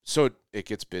gets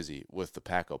busy with the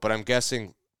pack out. But I'm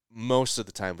guessing most of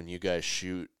the time when you guys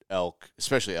shoot elk,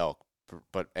 especially elk,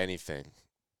 but anything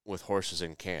with horses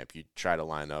in camp, you try to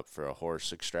line up for a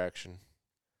horse extraction.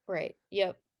 Right.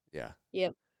 Yep. Yeah.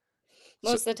 Yep.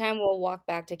 Most of the time we'll walk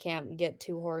back to camp and get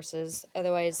 2 horses.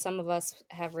 Otherwise, some of us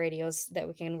have radios that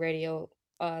we can radio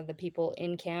the people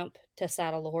in camp to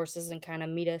saddle the horses and kind of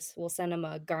meet us. We'll send them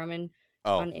a Garmin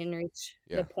on InReach,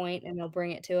 the point, and they'll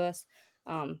bring it to us.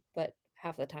 But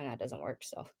half the time that doesn't work,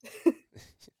 so.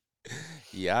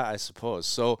 Yeah, I suppose.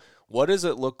 So what does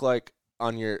it look like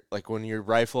on your, like when you're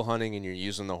rifle hunting and you're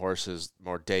using the horses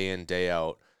more day in, day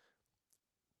out?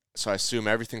 So I assume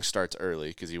everything starts early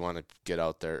because you want to get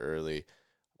out there early.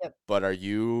 Yep. But are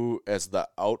you, as the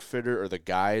outfitter or the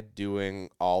guide, doing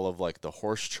all of like the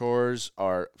horse chores?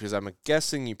 Or because I'm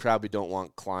guessing you probably don't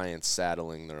want clients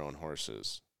saddling their own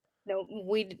horses. No,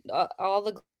 we all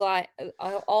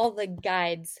the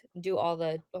guides do all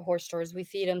the horse chores. We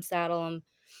feed them, saddle them,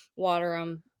 water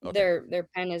them. Okay. Their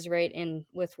pen is right in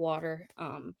with water.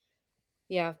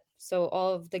 Yeah. So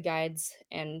all of the guides,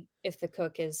 and if the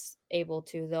cook is able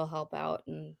to, they'll help out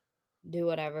and do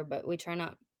whatever. But we try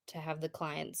not to have the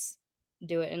clients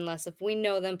do it unless if we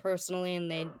know them personally and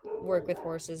they work with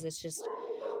horses. It's just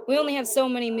we only have so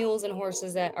many mules and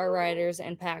horses that are riders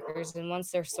and packers, and once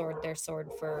they're soared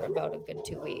for about a good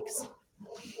 2 weeks.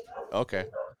 Okay.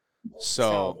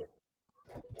 So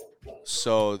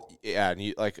yeah, and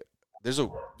you, like, there's a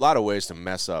lot of ways to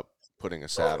mess up putting a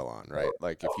saddle on, right?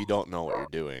 Like, if you don't know what you're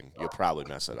doing, you'll probably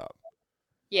mess it up.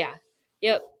 Yeah.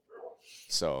 Yep.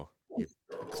 So your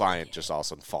client just all of a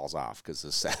sudden falls off because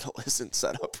the saddle isn't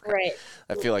set up right.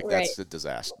 I feel like that's a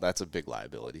disaster. That's a big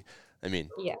liability. I mean,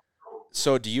 yeah.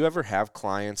 So do you ever have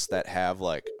clients that have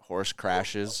like horse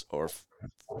crashes, or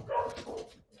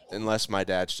unless my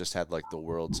dad's just had like the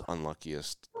world's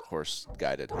unluckiest horse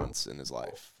guided hunts in his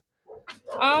life?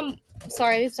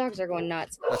 Sorry, these dogs are going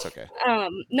nuts. That's okay.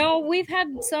 No, we've had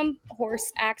some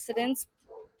horse accidents,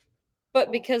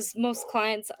 but because most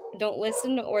clients don't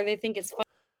listen or they think it's fun.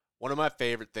 One of my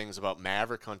favorite things about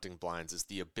Maverick hunting blinds is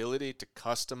the ability to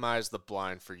customize the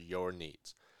blind for your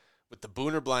needs. With the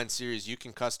Booner Blind series, you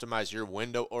can customize your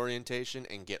window orientation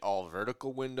and get all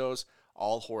vertical windows,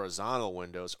 all horizontal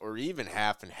windows, or even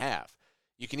half and half.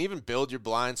 You can even build your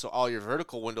blind so all your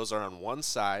vertical windows are on one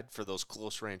side for those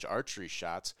close-range archery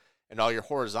shots, and all your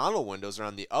horizontal windows are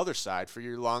on the other side for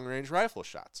your long-range rifle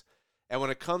shots. And when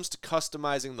it comes to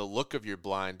customizing the look of your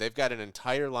blind, they've got an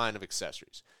entire line of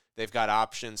accessories. They've got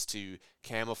options to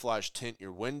camouflage tint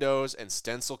your windows and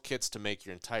stencil kits to make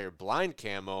your entire blind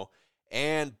camo,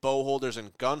 and bow holders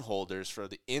and gun holders for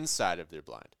the inside of their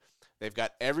blind. They've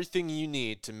got everything you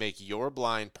need to make your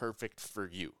blind perfect for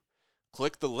you.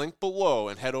 Click the link below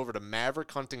and head over to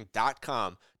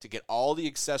maverickhunting.com to get all the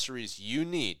accessories you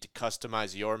need to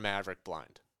customize your Maverick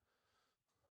blind.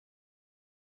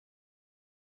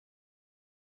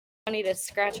 I need to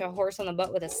scratch a horse on the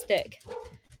butt with a stick.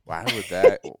 Why would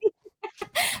that?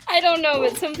 I don't know,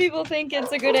 but some people think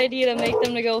it's a good idea to make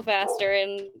them to go faster,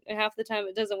 and half the time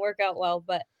it doesn't work out well.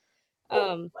 But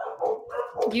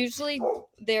usually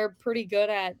they're pretty good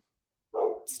at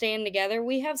staying together.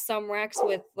 We have some wrecks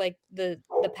with like the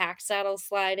pack saddle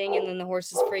sliding, and then the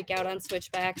horses freak out on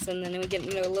switchbacks, and then we get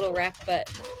into a little wreck. But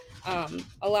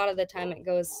a lot of the time it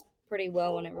goes pretty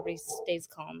well when everybody stays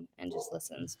calm and just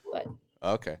listens. But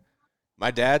okay,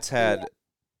 my dad's had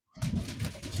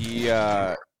he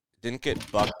didn't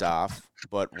get bucked off,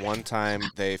 but one time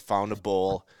they found a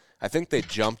bull I think they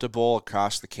jumped a bull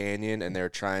across the canyon, and they're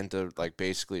trying to like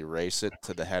basically race it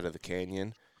to the head of the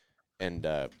canyon and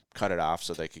cut it off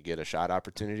so they could get a shot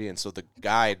opportunity. And so the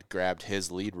guide grabbed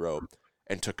his lead rope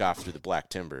and took off through the black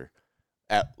timber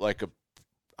at like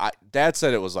Dad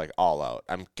said it was like all out.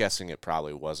 I'm guessing it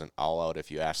probably wasn't all out if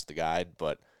you asked the guide,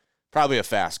 but probably a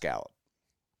fast gallop.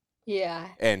 Yeah.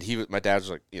 And my dad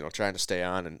was like, trying to stay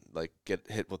on and like get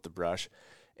hit with the brush.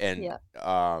 And Yeah.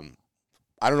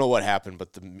 I don't know what happened,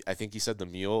 but I think he said the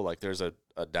mule, like there's a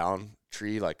down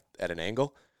tree like at an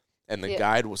angle, and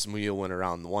the mule went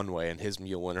around one way and his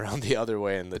mule went around the other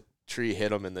way, and the tree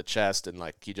hit him in the chest, and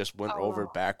like he just went over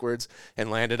backwards and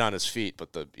landed on his feet.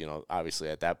 But obviously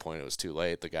at that point it was too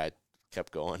late. The guy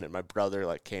kept going, and my brother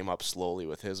like came up slowly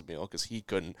with his mule because he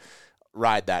couldn't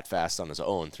ride that fast on his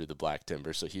own through the black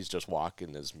timber, so he's just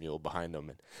walking his mule behind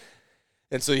him,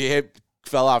 and so he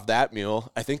fell off that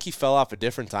mule. I think he fell off a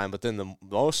different time, but then the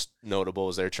most notable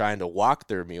is they're trying to walk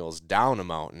their mules down a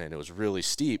mountain, and it was really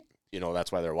steep.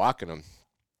 That's why they're walking them.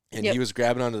 And he was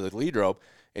grabbing onto the lead rope,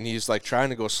 and he's like trying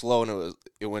to go slow, and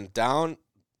it went down.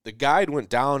 The guide went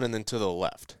down and then to the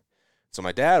left. So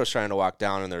my dad was trying to walk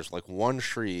down, and there's like one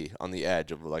tree on the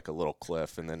edge of like a little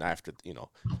cliff, and then after,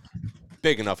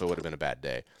 big enough it would have been a bad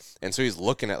day. And so he's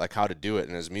looking at like how to do it,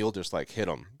 and his mule just like hit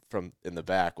him from in the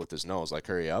back with his nose, like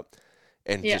hurry up,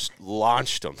 and just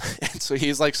launched him. And so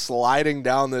he's like sliding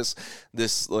down this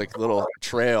like little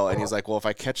trail, and he's like, well, if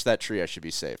I catch that tree I should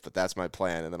be safe, but that's my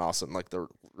plan. And then all of a sudden like the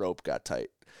rope got tight,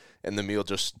 and the mule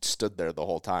just stood there the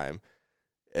whole time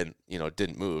and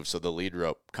didn't move, so the lead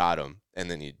rope caught him,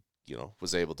 and then he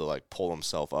was able to like pull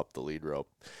himself up the lead rope.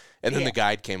 And then the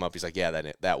guide came up, he's like, yeah,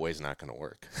 that way's not going to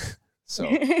work. So,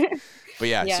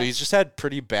 but so he's just had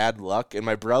pretty bad luck, and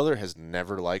my brother has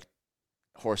never liked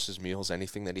horses, mules,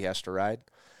 anything that he has to ride.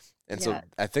 And so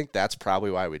I think that's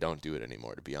probably why we don't do it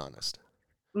anymore, to be honest.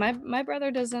 My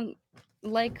brother doesn't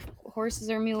like horses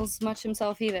or mules much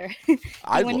himself either.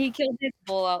 When he killed his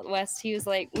bull out west, he was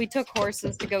like, we took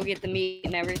horses to go get the meat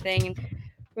and everything, and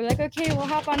we're like, okay, we'll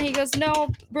hop on. He goes, no,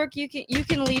 Brooke, you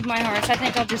can lead my horse. I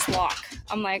think I'll just walk.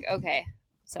 I'm like, okay.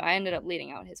 So I ended up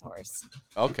leading out his horse.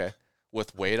 Okay.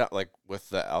 With weight, like with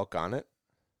the elk on it?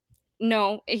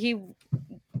 No,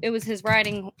 it was his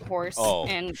riding horse,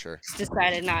 and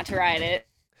decided not to ride it.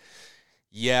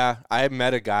 Yeah, I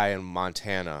met a guy in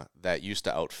Montana that used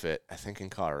to outfit, I think in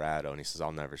Colorado, and he says,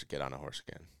 I'll never get on a horse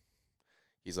again.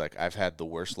 He's like, I've had the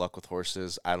worst luck with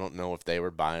horses. I don't know if they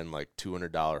were buying like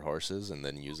 $200 horses and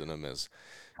then using them as,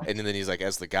 and then he's like,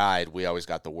 as the guide, we always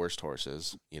got the worst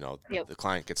horses. The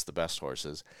client gets the best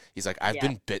horses. He's like, I've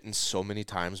been bitten so many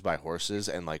times by horses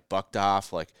and like bucked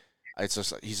off. Like, he's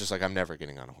just like, I'm never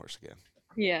getting on a horse again.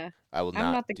 Yeah. I'm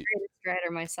not the greatest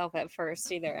rider myself at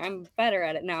first either. I'm better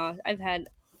at it now. I've had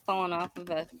fallen off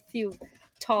of a few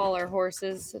taller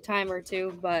horses a time or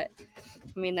two, but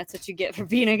I mean, that's what you get for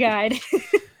being a guide.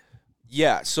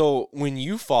 Yeah, so when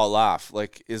you fall off,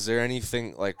 like, is there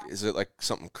anything, like, is it like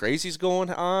something crazy's going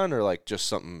on, or like just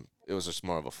something, it was just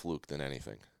more of a fluke than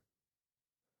anything?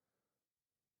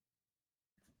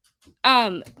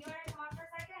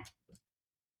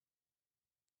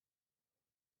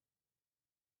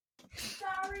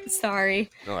 Sorry.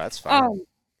 No, that's fine.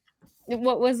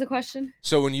 What was the question?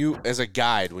 So when you, as a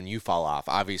guide, when you fall off,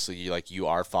 obviously you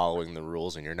are following the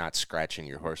rules and you're not scratching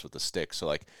your horse with a stick. So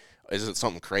like, is it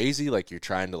something crazy? Like you're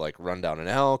trying to like run down an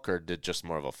elk, or did just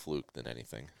more of a fluke than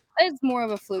anything? It's more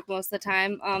of a fluke most of the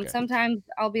time. Sometimes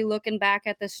I'll be looking back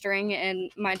at the string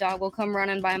and my dog will come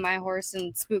running by my horse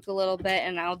and spook a little bit,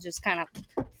 and I'll just kind of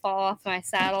fall off my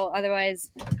saddle. Otherwise,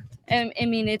 I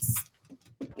mean, it's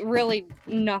really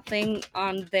nothing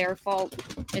on their fault.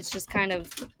 It's just kind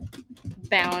of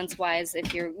balance wise.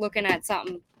 If you're looking at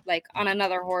something like on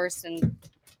another horse and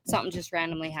something just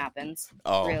randomly happens.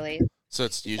 Oh, really. So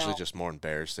it's usually just more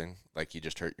embarrassing. Like you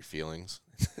just hurt your feelings.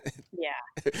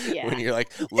 Yeah. When you're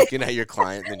like looking at your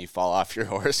client and then you fall off your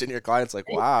horse and your client's like,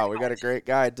 wow, we got a great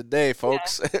guide today,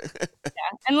 folks. Yeah.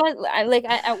 And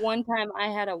at one time I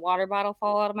had a water bottle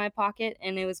fall out of my pocket,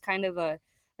 and it was kind of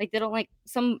they don't like,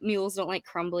 some mules don't like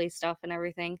crumbly stuff and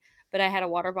everything, but I had a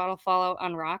water bottle fall out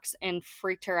on rocks and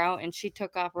freaked her out, and she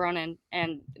took off running,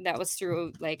 and that was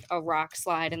through like a rock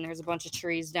slide, and there's a bunch of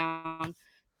trees down.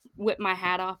 Whipped my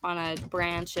hat off on a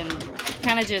branch, and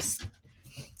kind of just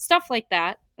stuff like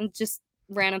that, and just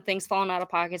random things falling out of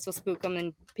pockets will spook them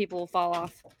and people will fall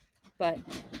off. But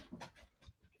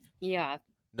yeah,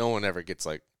 no one ever gets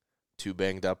like too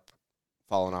banged up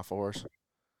falling off a horse.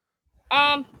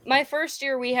 My first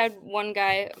year we had one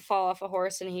guy fall off a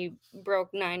horse and he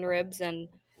broke 9 ribs and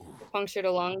punctured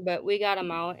a lung, but we got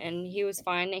him out and he was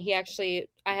fine.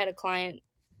 I had a client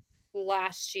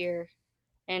last year,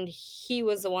 and he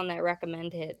was the one that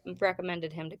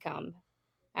recommended him to come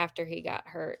after he got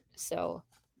hurt. So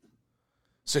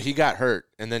he got hurt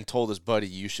and then told his buddy,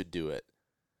 you should do it.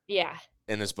 yeah,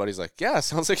 And his buddy's like, yeah,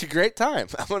 sounds like a great time.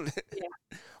 yeah,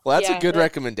 Well, that's a yeah. good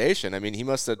recommendation. I mean, he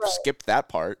must have Right. skipped that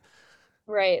part.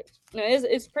 Right. No,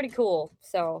 it's pretty cool.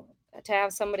 So to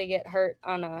have somebody get hurt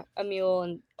on a mule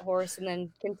and horse and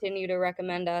then continue to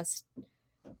recommend us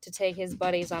to take his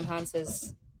buddies on hunts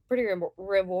is pretty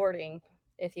rewarding,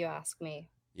 if you ask me.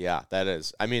 Yeah, that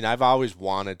is. I mean, I've always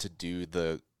wanted to do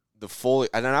the full,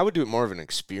 and I would do it more of an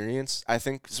experience, I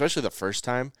think, especially the first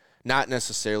time. Not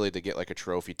necessarily to get like a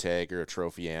trophy tag or a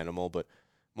trophy animal, but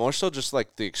more so just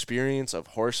like the experience of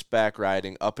horseback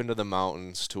riding up into the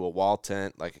mountains to a wall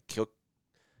tent, like a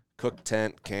cook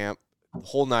tent, camp,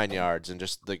 whole 9 yards, and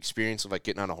just the experience of like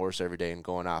getting on a horse every day and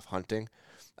going off hunting,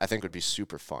 I think would be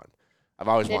super fun. I've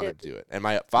always wanted to do it. And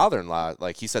my father-in-law,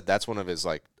 like he said, that's one of his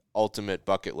like ultimate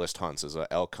bucket list hunts is an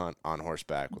elk hunt on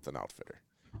horseback with an outfitter.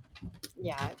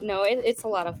 Yeah, no, it's a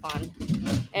lot of fun.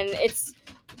 And it's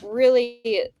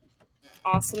really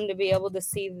awesome to be able to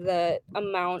see the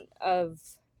amount of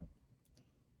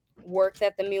work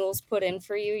that the mules put in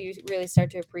for you. You really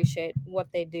start to appreciate what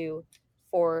they do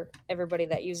for everybody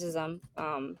that uses them.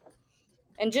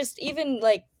 And just even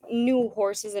like new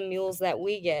horses and mules that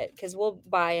we get, because we'll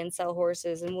buy and sell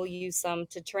horses and we'll use some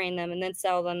to train them and then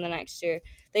sell them the next year.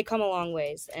 They come a long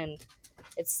ways, and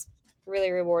it's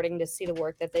really rewarding to see the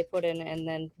work that they put in and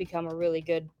then become a really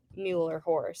good mule or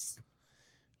horse.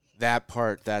 That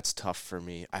part, that's tough for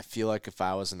me. I feel like if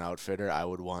I was an outfitter, I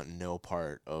would want no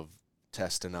part of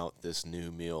testing out this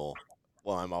new mule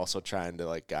while I'm also trying to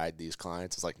like guide these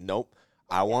clients. It's like, nope,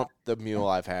 I want the mule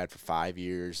I've had for 5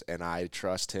 years and I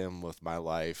trust him with my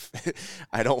life.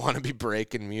 I don't want to be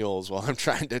breaking mules while I'm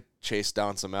trying to chase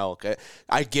down some elk.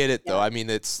 I get it though. I mean,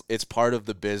 it's part of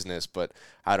the business, but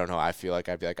I don't know. I feel like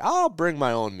I'd be like, I'll bring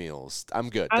my own mules.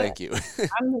 I'm good. Thank you.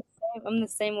 I'm the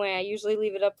same way. I usually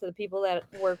leave it up to the people that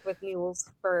work with mules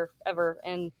forever,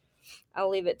 and I'll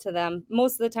leave it to them.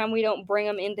 Most of the time, we don't bring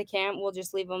them into camp. We'll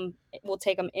just leave them. We'll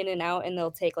take them in and out, and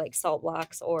they'll take like salt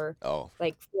blocks or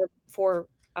like four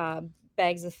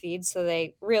bags of feed, so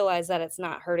they realize that it's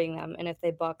not hurting them. And if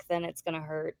they buck, then it's gonna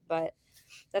hurt. But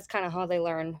that's kind of how they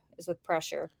learn, is with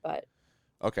pressure. But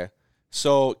okay,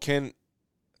 so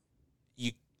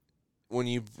when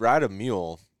you ride a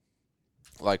mule,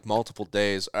 like multiple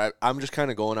days, I'm just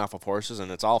kind of going off of horses,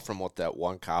 and it's all from what that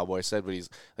one cowboy said, but he's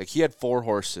like, he had 4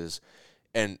 horses,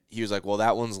 and he was like, well,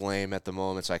 that one's lame at the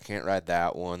moment, so I can't ride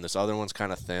that one. This other one's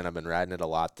kind of thin. I've been riding it a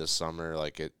lot this summer.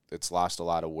 Like it's lost a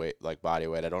lot of weight, like body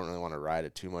weight. I don't really want to ride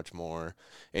it too much more.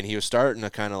 And he was starting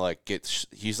to kind of like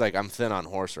he's like, I'm thin on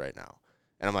horse right now.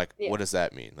 And I'm like, what does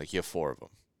that mean? Like, you have 4 of them.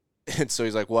 And so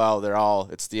he's like, well,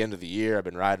 it's the end of the year. I've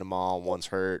been riding them all. One's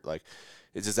hurt. Like,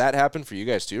 does that happen for you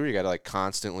guys too, where you got to like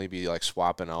constantly be like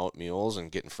swapping out mules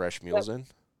and getting fresh mules in?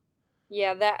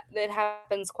 Yeah, that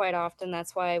happens quite often.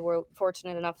 That's why we're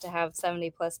fortunate enough to have 70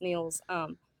 plus mules.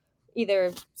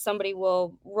 Either somebody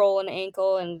will roll an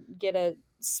ankle and get a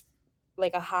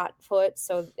hot foot.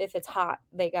 So if it's hot,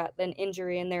 they got an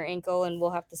injury in their ankle, and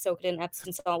we'll have to soak it in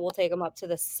Epsom salt. We'll take them up to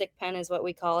the sick pen, is what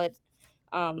we call it.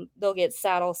 They'll get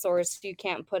saddle sores. So you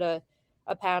can't put a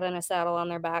pad and a saddle on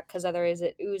their back, because otherwise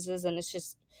it oozes, and it's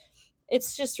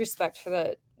just respect for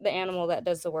the animal that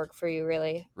does the work for you,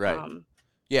 really. Right.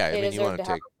 Yeah, I mean, you want to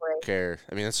take care.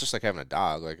 I mean, it's just like having a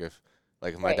dog. Like if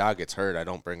my dog gets hurt, I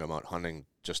don't bring him out hunting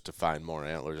just to find more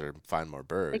antlers or find more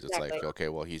birds. Exactly. It's like, okay,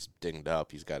 well, he's dinged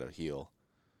up. He's got to heal.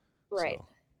 Right.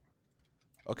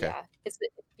 So, okay.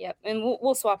 Yeah, and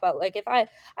we'll swap out. Like if I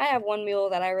have one mule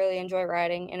that I really enjoy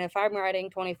riding, and if I'm riding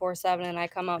 24/7 and I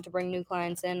come out to bring new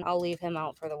clients in, I'll leave him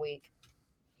out for the week.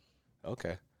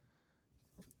 Okay.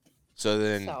 So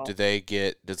then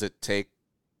does it take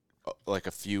like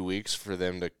a few weeks for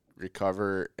them to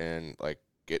recover and like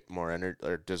get more energy,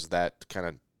 or does that kind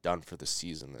of done for the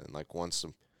season then? Like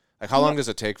how long does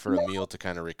it take for a mule to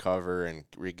kind of recover and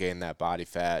regain that body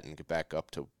fat and get back up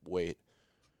to weight?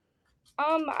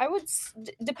 I would,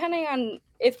 depending on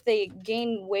if they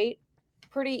gain weight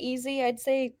pretty easy, I'd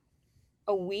say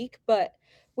a week, but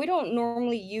we don't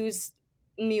normally use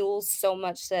mules so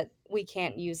much that we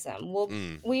can't use them.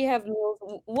 We have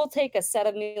mules, we'll take a set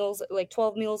of mules, like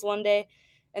 12 mules one day,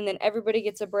 and then everybody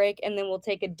gets a break, and then we'll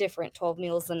take a different 12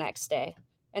 mules the next day,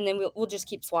 and then we'll just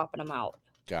keep swapping them out.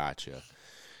 Gotcha.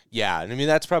 Yeah, and I mean,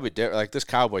 that's probably different. Like this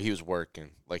cowboy, he was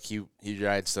working. Like he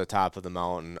rides to the top of the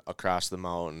mountain, across the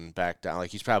mountain, back down.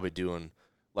 Like he's probably doing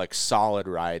like solid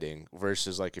riding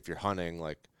versus like if you're hunting,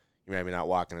 like you're maybe not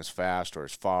walking as fast or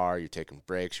as far. You're taking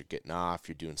breaks. You're getting off.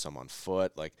 You're doing some on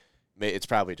foot. Like It's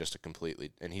probably just a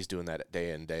completely, and he's doing that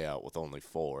day in, day out with only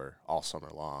 4 all summer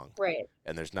long. Right.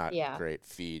 And there's not Yeah. great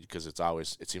feed because it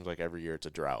seems like every year it's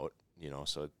a drought,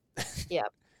 so. Yeah.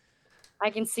 I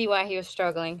can see why he was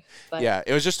struggling. But Yeah,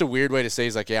 it was just a weird way to say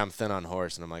he's like, yeah, I'm thin on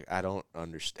horse. And I'm like, I don't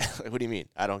understand. What do you mean?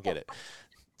 I don't get it.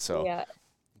 So, yeah.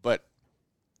 But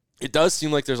it does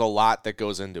seem like there's a lot that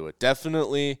goes into it.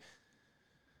 Definitely.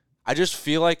 I just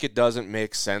feel like it doesn't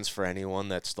make sense for anyone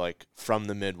that's like from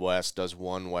the Midwest, does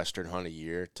one Western hunt a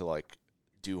year to like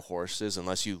do horses,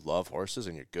 unless you love horses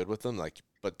and you're good with them. Like,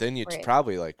 but then it's Right.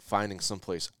 probably like finding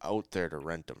someplace out there to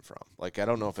rent them from. Like, I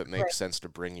don't know if it makes Right. sense to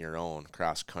bring your own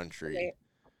cross country.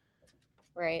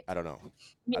 Right. I don't know.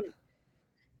 I mean,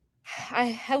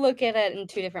 I look at it in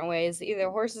 2 different ways. Either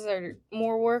horses are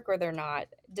more work or they're not.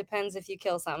 Depends if you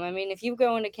kill something. I mean, if you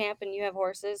go into camp and you have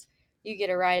horses, you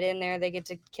get a ride in there. They get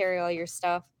to carry all your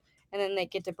stuff, and then they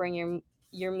get to bring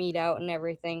your meat out and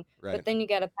everything. Right. But then you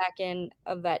got to pack in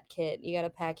a vet kit. You got to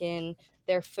pack in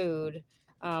their food,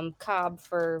 cob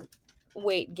for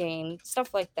weight gain,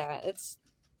 stuff like that. It's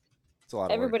a lot of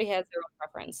work. Everybody has their own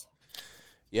preference.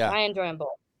 Yeah. And I enjoy them both.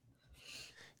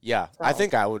 Yeah, So. I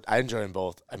think I enjoy them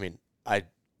both. I mean, I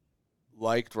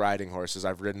liked riding horses.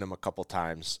 I've ridden them a couple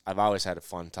times. I've always had a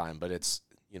fun time, but it's,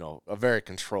 a very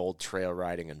controlled trail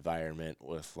riding environment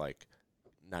with like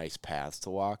nice paths to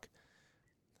walk.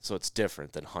 So it's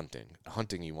different than hunting.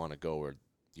 Hunting, you want to go where,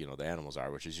 the animals are,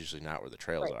 which is usually not where the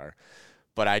trails Right. are.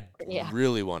 But I Yeah.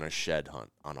 really want to shed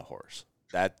hunt on a horse.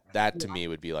 That to me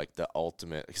would be like the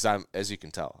ultimate, because as you can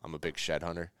tell, I'm a big shed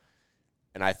hunter.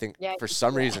 And I think for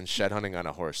some reason, shed hunting on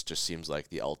a horse just seems like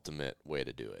the ultimate way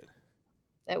to do it.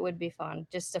 That would be fun,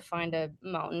 just to find a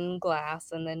mountain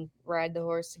glass and then ride the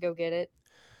horse to go get it.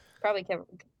 Probably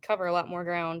cover a lot more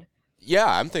ground. Yeah,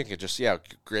 I'm thinking just,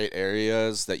 great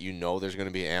areas that there's going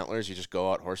to be antlers. You just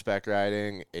go out horseback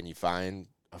riding and you find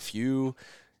a few.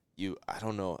 I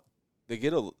don't know.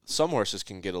 Some horses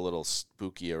can get a little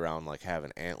spooky around like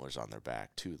having antlers on their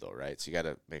back too, though, right? So you got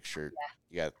to make sure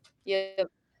you got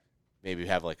maybe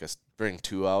have like bring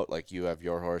 2 out, like you have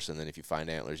your horse, and then if you find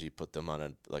antlers, you put them on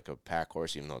a pack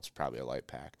horse, even though it's probably a light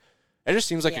pack. It just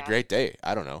seems like a great day.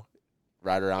 I don't know.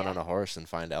 Ride around on a horse and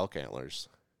find elk antlers.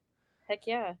 Heck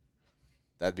yeah.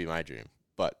 That'd be my dream.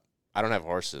 But I don't have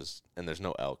horses, and there's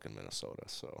no elk in Minnesota.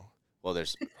 So,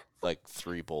 there's like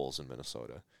 3 bulls in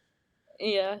Minnesota.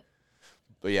 Yeah.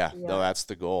 But no, that's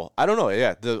the goal. I don't know.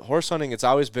 Yeah, the horse hunting, it's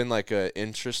always been like an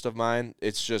interest of mine.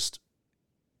 It's just,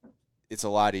 it's a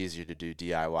lot easier to do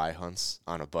DIY hunts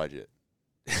on a budget.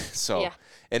 So,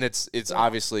 and it's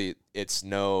obviously, it's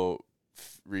no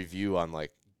review on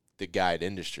like the guide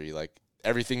industry. Like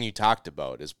everything you talked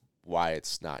about is why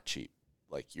it's not cheap.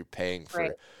 Like you're paying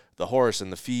for the horse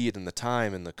and the feed and the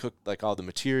time and the cook, like all the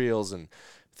materials and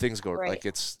things go like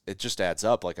it just adds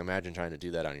up. Like imagine trying to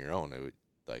do that on your own. It would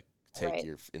like take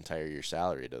your entire year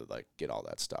salary to like get all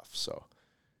that stuff. So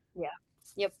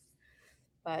Yep.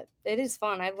 But it is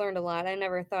fun. I've learned a lot. I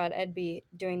never thought I'd be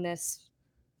doing this.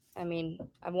 I mean,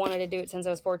 I've wanted to do it since I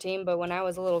was 14, but when I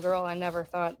was a little girl, I never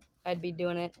thought I'd be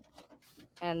doing it.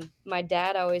 And my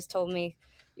dad always told me,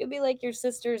 you'll be like your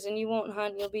sisters and you won't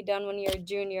hunt. You'll be done when you're a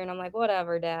junior. And I'm like,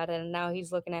 whatever, Dad. And now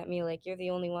he's looking at me like, you're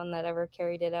the only one that ever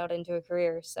carried it out into a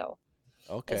career. So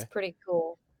it's pretty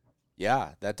cool.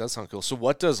 Yeah, that does sound cool. So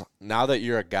now that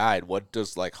you're a guide, what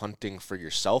does like hunting for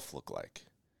yourself look like?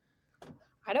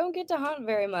 I don't get to hunt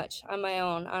very much on my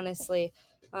own, honestly.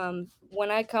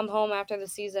 When I come home after the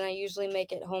season, I usually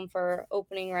make it home for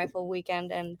opening rifle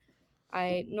weekend, and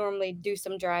I normally do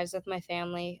some drives with my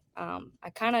family.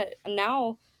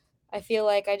 Now I feel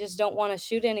like I just don't want to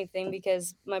shoot anything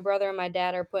because my brother and my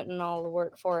dad are putting all the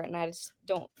work for it, and I just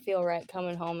don't feel right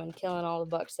coming home and killing all the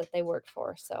bucks that they worked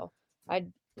for. So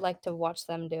I'd like to watch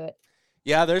them do it.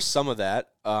 Yeah, there's some of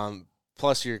that.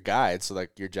 Plus you're a guide, so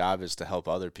like your job is to help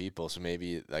other people. So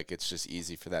maybe like it's just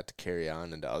easy for that to carry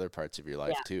on into other parts of your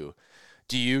life too.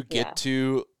 Do you get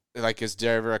to like, is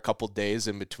there ever a couple days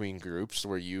in between groups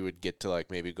where you would get to like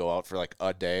maybe go out for like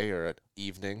a day or an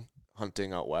evening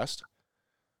hunting out west?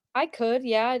 I could,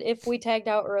 yeah. If we tagged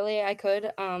out early, I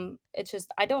could. It's just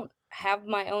I don't have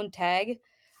my own tag.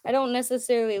 I don't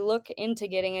necessarily look into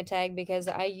getting a tag because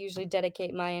I usually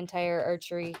dedicate my entire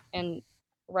archery and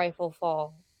rifle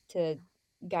fall to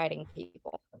guiding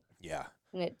people. Yeah.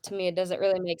 And to me, it doesn't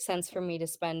really make sense for me to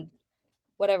spend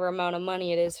whatever amount of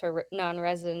money it is for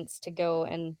non-residents to go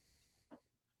and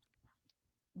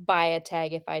buy a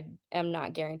tag if I am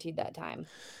not guaranteed that time.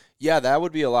 Yeah, that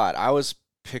would be a lot. I was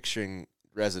picturing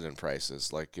resident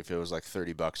prices, like if it was like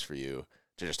 $30 for you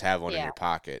to just have one in your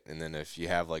pocket, and then if you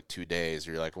have like 2 days,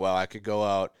 you're like, well, I could go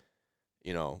out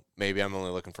maybe I'm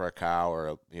only looking for a cow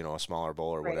or a smaller bull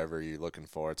or Right. whatever you're looking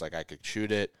for. It's like I could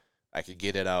shoot it, I could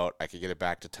get it out, I could get it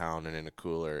back to town and in a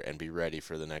cooler and be ready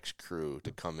for the next crew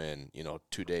to come in,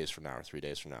 2 days from now or 3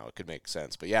 days from now. It could make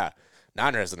sense. But yeah,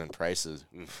 non-resident prices.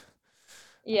 Oof.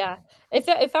 Yeah.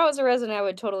 If I was a resident, I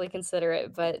would totally consider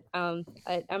it, but I'm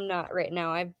not right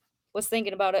now. I was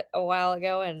thinking about it a while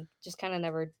ago and just kind of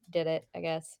never did it, I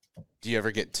guess. Do you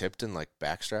ever get tipped in like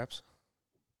backstraps?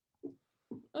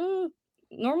 Mm,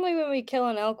 normally when we kill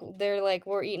an elk, they're like,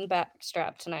 we're eating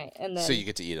backstrap tonight, and So you then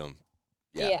get to eat them.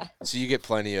 Yeah. yeah, So you get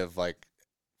plenty of like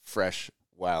fresh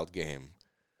wild game.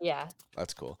 yeah,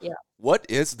 That's cool. yeah. What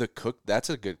is the cook? That's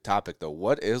a good topic though.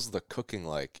 What is the cooking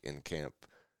like in camp?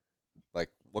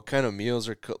 Like, what kind of meals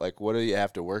are like? What do you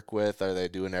have to work with? Are they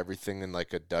doing everything in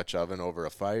like a Dutch oven over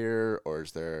a fire, or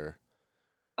is there?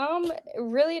 It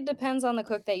really depends on the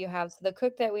cook that you have. So the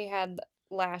cook that we had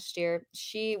last year,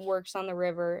 she works on the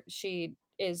river. She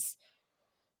is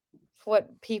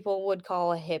what people would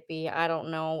call a hippie. I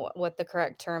don't know what the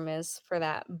correct term is for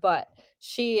that, but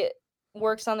she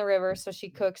works on the river, so she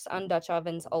cooks on Dutch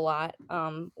ovens a lot.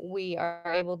 We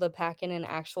are able to pack in an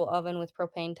actual oven with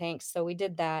propane tanks, so we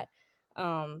did that.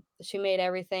 She made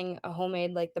everything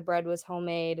homemade, like the bread was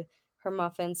homemade, her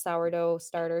muffin, sourdough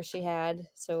starter she had,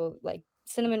 so like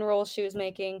cinnamon rolls she was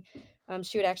making.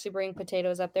 She would actually bring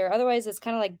potatoes up there. Otherwise, it's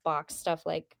kind of like box stuff,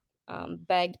 like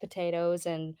bagged potatoes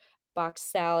and box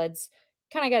salads.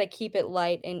 Kind of got to keep it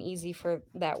light and easy for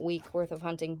that week worth of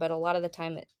hunting, but a lot of the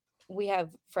time we have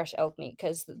fresh elk meat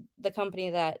because the company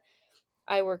that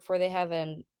I work for, they have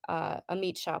a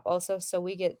meat shop also, so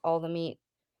we get all the meat.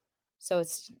 So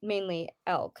it's mainly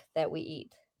elk that we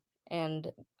eat,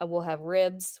 and we'll have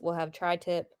ribs, we'll have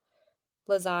tri-tip,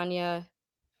 lasagna,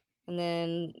 and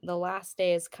then the last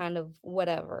day is kind of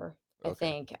whatever. I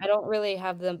Okay. think I don't really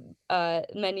have the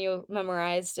menu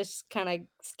memorized, just kind of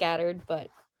scattered, but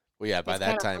Well, yeah. By it's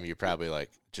that kind time, of you're probably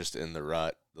like just in the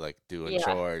rut, like doing yeah,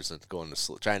 chores and going to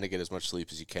sleep, trying to get as much sleep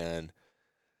as you can.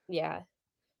 yeah.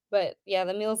 But yeah,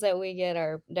 the meals that we get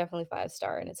are definitely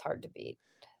 5-star and it's hard to beat.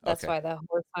 That's Okay. why the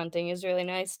horse hunting is really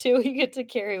nice too. You get to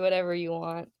carry whatever you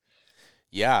want.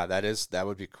 Yeah, that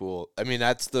would be cool. I mean,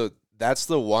 that's the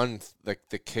one like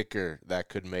the kicker that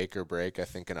could make or break, I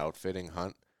think, an outfitting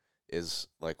hunt is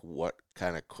like what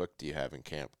kind of cook do you have in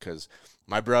camp? Because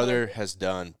my brother 100. has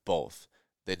done both.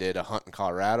 They did a hunt in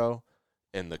Colorado,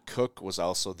 and the cook was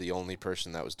also the only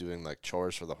person that was doing like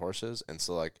chores for the horses, and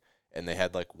so like, and they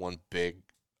had like one big,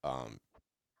 um,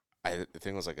 the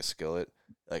thing was like a skillet.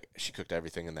 Like she cooked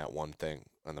everything in that one thing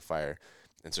on the fire.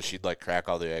 And so she'd like crack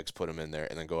all the eggs, put them in there,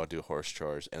 and then go out do horse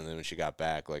chores. And then when she got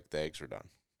back, like the eggs were done,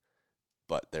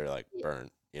 but they're like Yeah.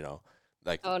 burnt.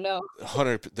 Like Oh no.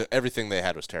 everything they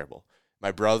had was terrible.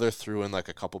 My brother threw in like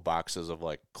a couple boxes of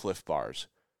like Cliff Bars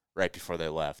right before they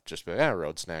left, just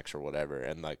road snacks or whatever.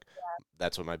 And like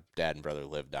that's what my dad and brother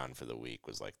lived on for the week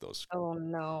was like those Oh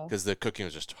no. because the cooking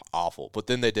was just awful. But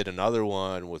then they did another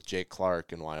one with Jake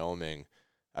Clark in Wyoming.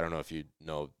 I don't know if you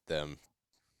know them.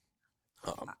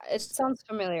 It sounds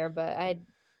familiar, but I'm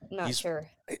not He's sure.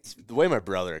 the way my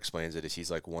brother explains it is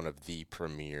he's like one of the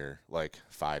premier like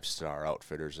 5-star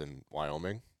outfitters in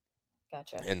Wyoming.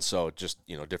 Gotcha. And so just,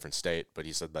 different state, but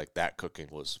he said like that cooking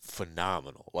was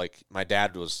phenomenal. Like my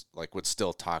dad was like would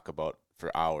still talk about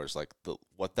for hours like the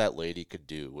what that lady could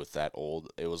do with that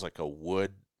it was like a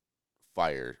wood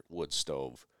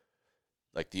stove.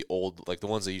 Like the old like the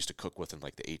ones they used to cook with in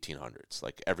like the 1800s.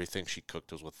 Like everything she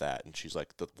cooked was with that and she's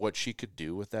like what she could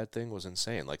do with that thing was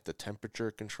insane. Like the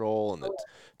temperature control and the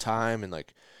time and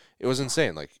like it was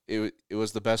insane. Like it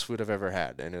was the best food I've ever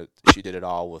had and she did it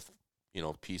all with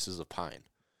pieces of pine.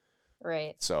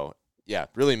 Right. So, yeah,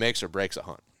 really makes or breaks a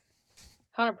hunt.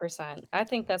 100%. I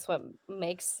think that's what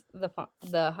makes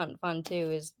the hunt fun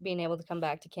too, is being able to come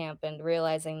back to camp and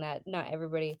realizing that not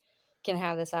everybody can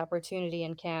have this opportunity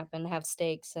in camp and have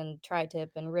steaks and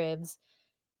tri-tip and ribs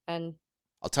and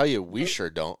I'll tell you, we sure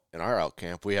don't in our out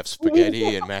camp. We have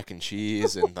spaghetti and mac and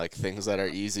cheese and like things that are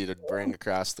easy to bring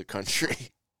across the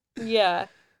country. yeah.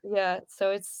 Yeah.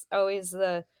 So it's always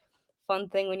the fun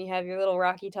thing when you have your little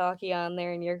Rocky Talkie on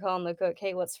there and you're calling the cook,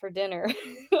 "Hey, what's for dinner?"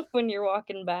 when you're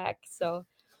walking back. So,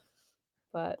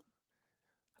 but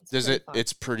it's Does pretty it? fun.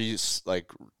 It's pretty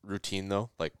like routine though.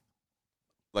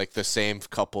 Like the same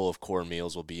couple of core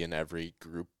meals will be in every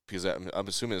group because I'm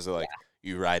assuming is it like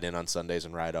you ride in on Sundays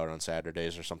and ride out on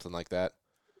Saturdays or something like that.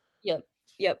 Yep.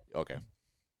 Yep. Okay.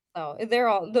 Oh,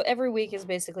 every week is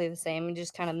basically the same. You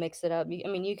just kind of mix it up. I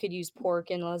mean, you could use pork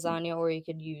in lasagna, or you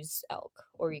could use elk,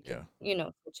 or you Yeah.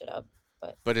 could, switch it up.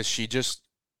 But But is she just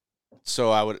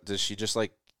so I would does she just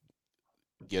like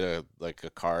get a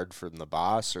card from the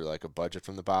boss or like a budget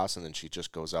from the boss, and then she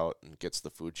just goes out and gets the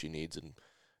food she needs and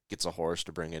gets a horse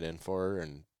to bring it in for her?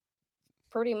 And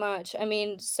Pretty much. I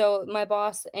mean, so my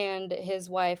boss and his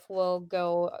wife will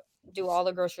go do all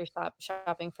the grocery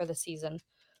shopping for the season,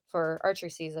 for archery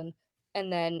season.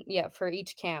 And then, yeah, for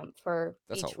each camp for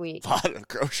that's a each week. lot of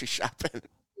grocery shopping.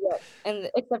 Yep.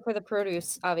 And except for the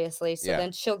produce, obviously. So Yeah.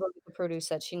 then she'll go get the produce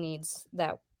that she needs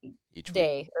that Each week.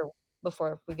 day or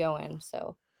before we go in.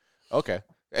 So Okay.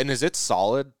 And is it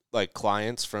solid, like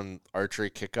clients from archery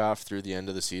kickoff through the end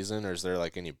of the season, or is there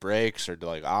like any breaks or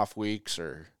like off weeks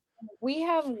or? we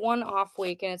have one off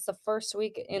week, and it's the first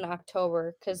week in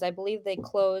October because I believe they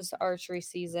close archery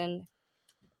season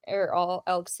or all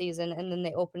elk season, and then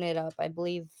they open it up. I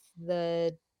believe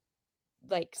the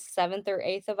like 7th or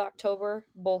 8th of October,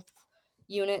 both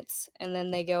units, and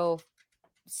then they go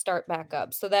start back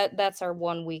up. So that's our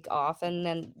 1 week off, and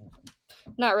then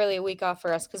not really a week off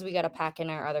for us because we got to pack in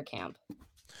our other camp.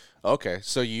 Okay,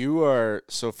 so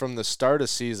so from the start of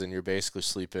season, you're basically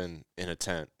sleeping in a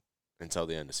tent until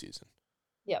the end of season.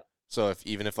 Yep. So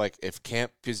if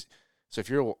camp, so if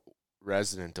you're a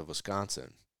resident of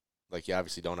Wisconsin, like you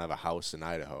obviously don't have a house in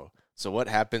Idaho. So what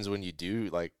happens when you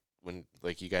do when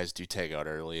you guys do take out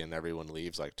early and everyone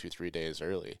leaves like 2-3 days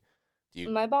early?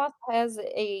 My boss has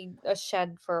a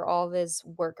shed for all of his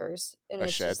workers, and A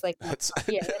it's shed? just like That's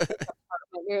yeah, it's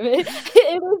like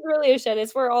it is really a shed.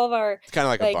 It's for all of our. It's kind of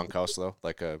like a bunkhouse though,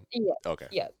 like a Yeah. okay.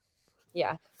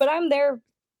 Yeah. But I'm there.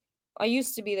 I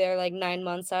used to be there like 9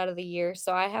 months out of the year,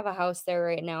 so I have a house there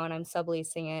right now, and I'm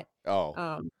subleasing it. Oh,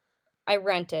 I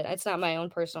rent it. It's not my own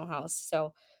personal house,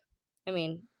 so I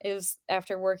mean, it was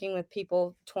after working with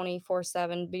people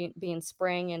 24/7, being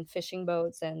spring and fishing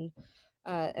boats, and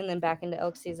then back into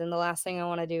elk season. The last thing I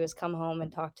want to do is come home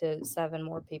and talk to 7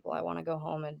 more people. I want to go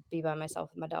home and be by myself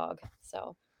with my dog.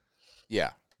 So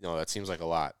yeah. No, that seems like a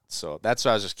lot. So that's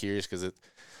why I was just curious because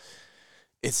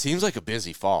it seems like a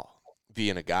busy fall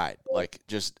being a guide. Like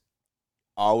just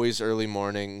always early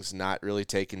mornings, not really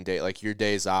taking like your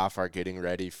days off are getting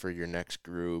ready for your next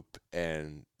group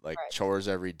and like Right. chores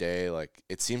every day. Like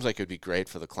it seems like it'd be great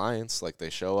for the clients. Like they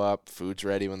show up, food's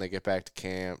ready when they get back to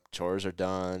camp, chores are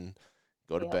done,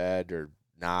 go to Yep. bed or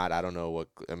not. I don't know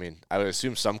I mean, I would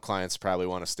assume some clients probably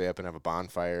want to stay up and have a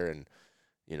bonfire and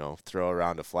throw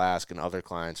around a flask, and other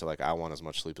clients are like, I want as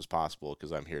much sleep as possible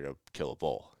because I'm here to kill a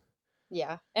bull.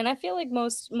 yeah, and I feel like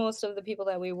most of the people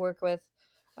that we work with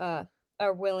uh,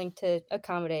 are willing to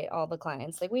accommodate all the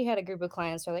clients. Like we had a group of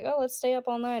clients who are like, "Oh, let's stay up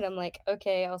all night." I'm like,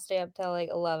 "Okay, I'll stay up till like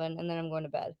 11, and then I'm going to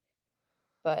bed."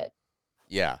 But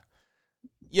Yeah.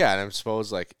 Yeah, and I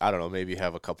suppose like I don't know, maybe you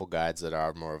have a couple guides that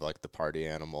are more of like the party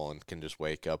animal and can just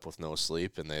wake up with no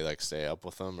sleep and they like stay up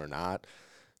with them or not.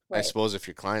 I right, suppose if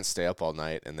your clients stay up all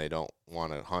night and they don't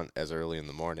want to hunt as early in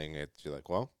the morning, you're like,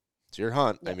 well, it's your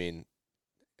hunt. I Yeah. mean,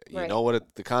 you Right. know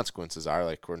what the consequences are.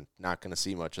 Like we're not going to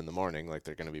see much in the morning. Like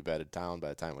they're going to be bedded down by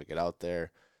the time we get out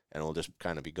there, and we'll just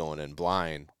kind of be going in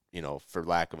blind, for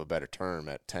lack of a better term,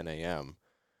 at 10 a.m.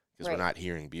 because we're Right. not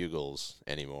hearing bugles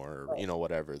anymore, or Right.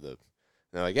 whatever. They're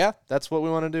like, yeah, that's what we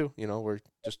want to do. We're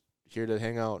just here to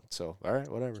hang out. So all right,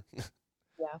 whatever.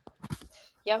 Yeah.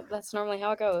 Yep, that's normally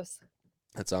how it goes.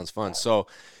 That sounds fun. So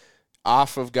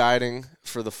off of guiding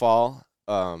for the fall.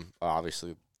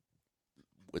 Obviously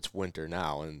it's winter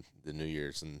now and the New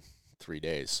Year's in 3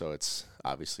 days, so it's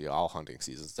obviously all hunting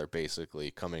seasons. They're basically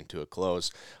coming to a close.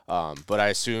 But I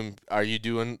assume, are you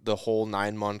doing the whole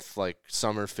 9-month like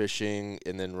summer fishing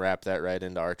and then wrap that right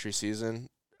into archery season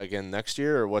again next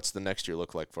year, or what's the next year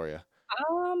look like for you?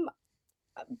 Um,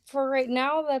 for right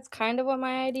now, that's kind of what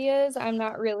my idea is. I'm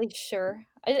not really sure.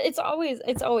 It's always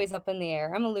up in the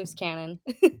air. I'm a loose cannon.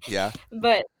 Yeah.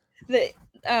 But the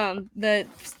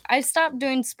I stopped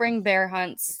doing spring bear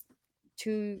hunts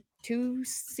two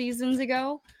seasons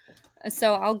ago.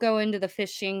 So I'll go into the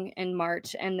fishing in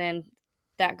March, and then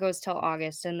that goes till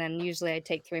August, and then usually I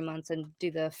take 3 months and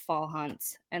do the fall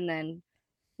hunts, and then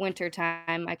winter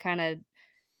time I kind of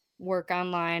work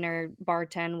online or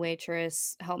bartend,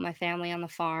 waitress, help my family on the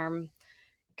farm,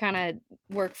 kind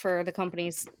of work for the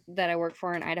companies that I work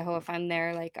for in Idaho if I'm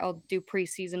there. Like I'll do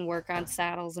preseason work on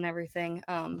saddles and everything.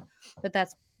 But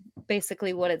that's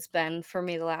basically what it's been for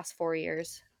me the last 4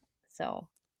 years. So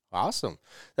Awesome.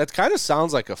 That kind of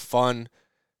sounds like a fun,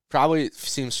 probably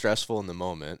seems stressful in the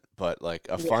moment, but like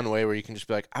a fun way where you can just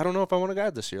be like, I don't know if I want to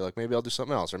guide this year. Like maybe I'll do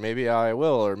something else, or maybe I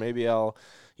will, or maybe I'll,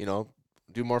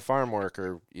 do more farm work,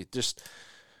 or it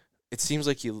seems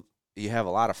like you have a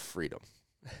lot of freedom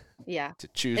yeah, to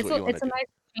choose it's what you want it's to a do. nice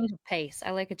change of pace.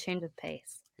 I like a change of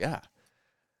pace. Yeah.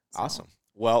 So, Awesome.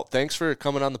 Well, thanks for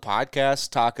coming on the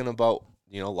podcast, talking about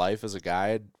life as a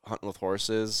guide, hunting with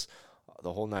horses,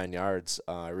 the whole 9 yards.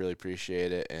 I really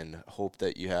appreciate it and hope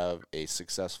that you have a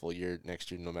successful year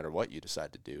next year, no matter what you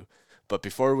decide to do. But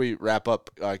before we wrap up,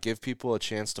 give people a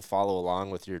chance to follow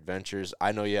along with your adventures.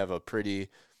 I know you have a pretty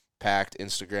packed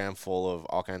Instagram full of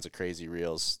all kinds of crazy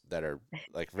reels that are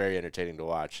like very entertaining to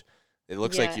watch. It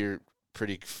looks like Yeah. you're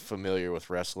pretty familiar with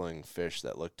wrestling fish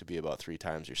that look to be about 3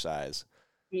 times your size.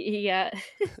 Yeah.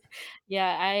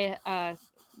 Yeah,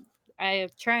 I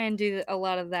try and do a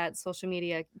lot of that social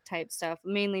media type stuff,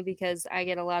 mainly because I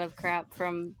get a lot of crap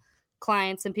from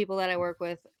clients and people that I work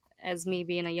with as me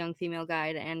being a young female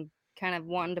guide and kind of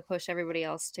wanting to push everybody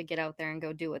else to get out there and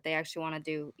go do what they actually want to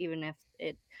do, even if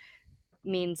it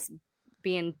means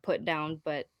being put down,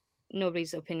 but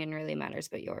nobody's opinion really matters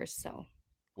but yours. So,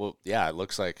 Well, yeah, it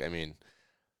looks like, I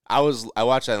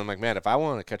watched that and I'm like, man, if I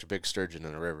want to catch a big sturgeon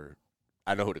in a river,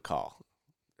 I know who to call.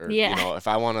 Or, yeah. if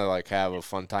I want to like have a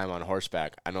fun time on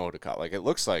horseback, I know who to call. Like, it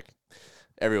looks like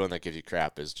everyone that gives you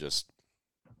crap is just,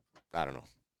 I don't know.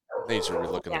 They need to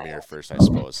look in the Yeah. mirror first, I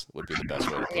suppose, would be the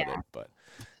best way to put Yeah. it. But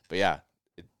yeah.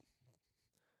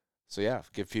 So yeah,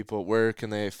 give people, where can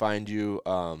they find you?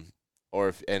 Or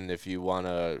if you want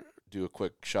to do a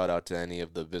quick shout out to any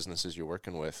of the businesses you're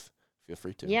working with, feel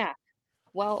free to. Yeah.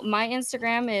 Well, my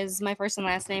Instagram is my first and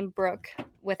last name, Brooke,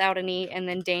 without an E, and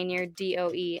then Danier,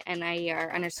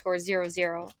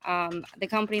 DOENIER_00. The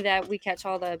company that we catch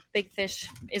all the big fish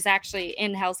is actually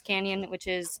in Hell's Canyon, which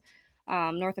is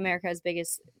North America's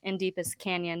biggest and deepest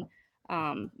canyon.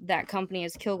 That company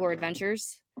is Kilgore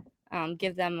Adventures.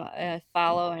 Give them a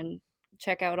follow and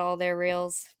check out all their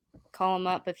reels. Call them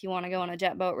up if you want to go on a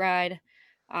jet boat ride.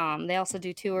 They also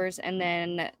do tours, and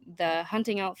then the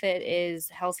hunting outfit is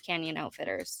Hell's Canyon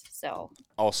Outfitters. So,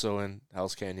 Also in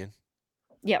Hell's Canyon.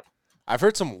 yep. I've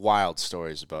heard some wild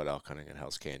stories about elk hunting in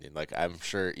Hell's Canyon. Like, I'm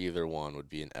sure either one would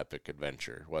be an epic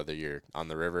adventure, whether you're on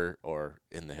the river or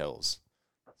in the hills.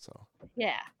 So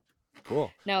Yeah.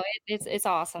 cool. No, it's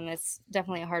awesome. It's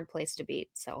definitely a hard place to beat.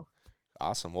 So,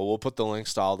 Awesome. Well, we'll put the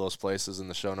links to all those places in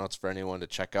the show notes for anyone to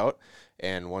check out.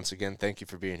 And once again, thank you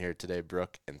for being here today,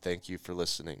 Brooke, and thank you for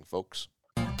listening, folks.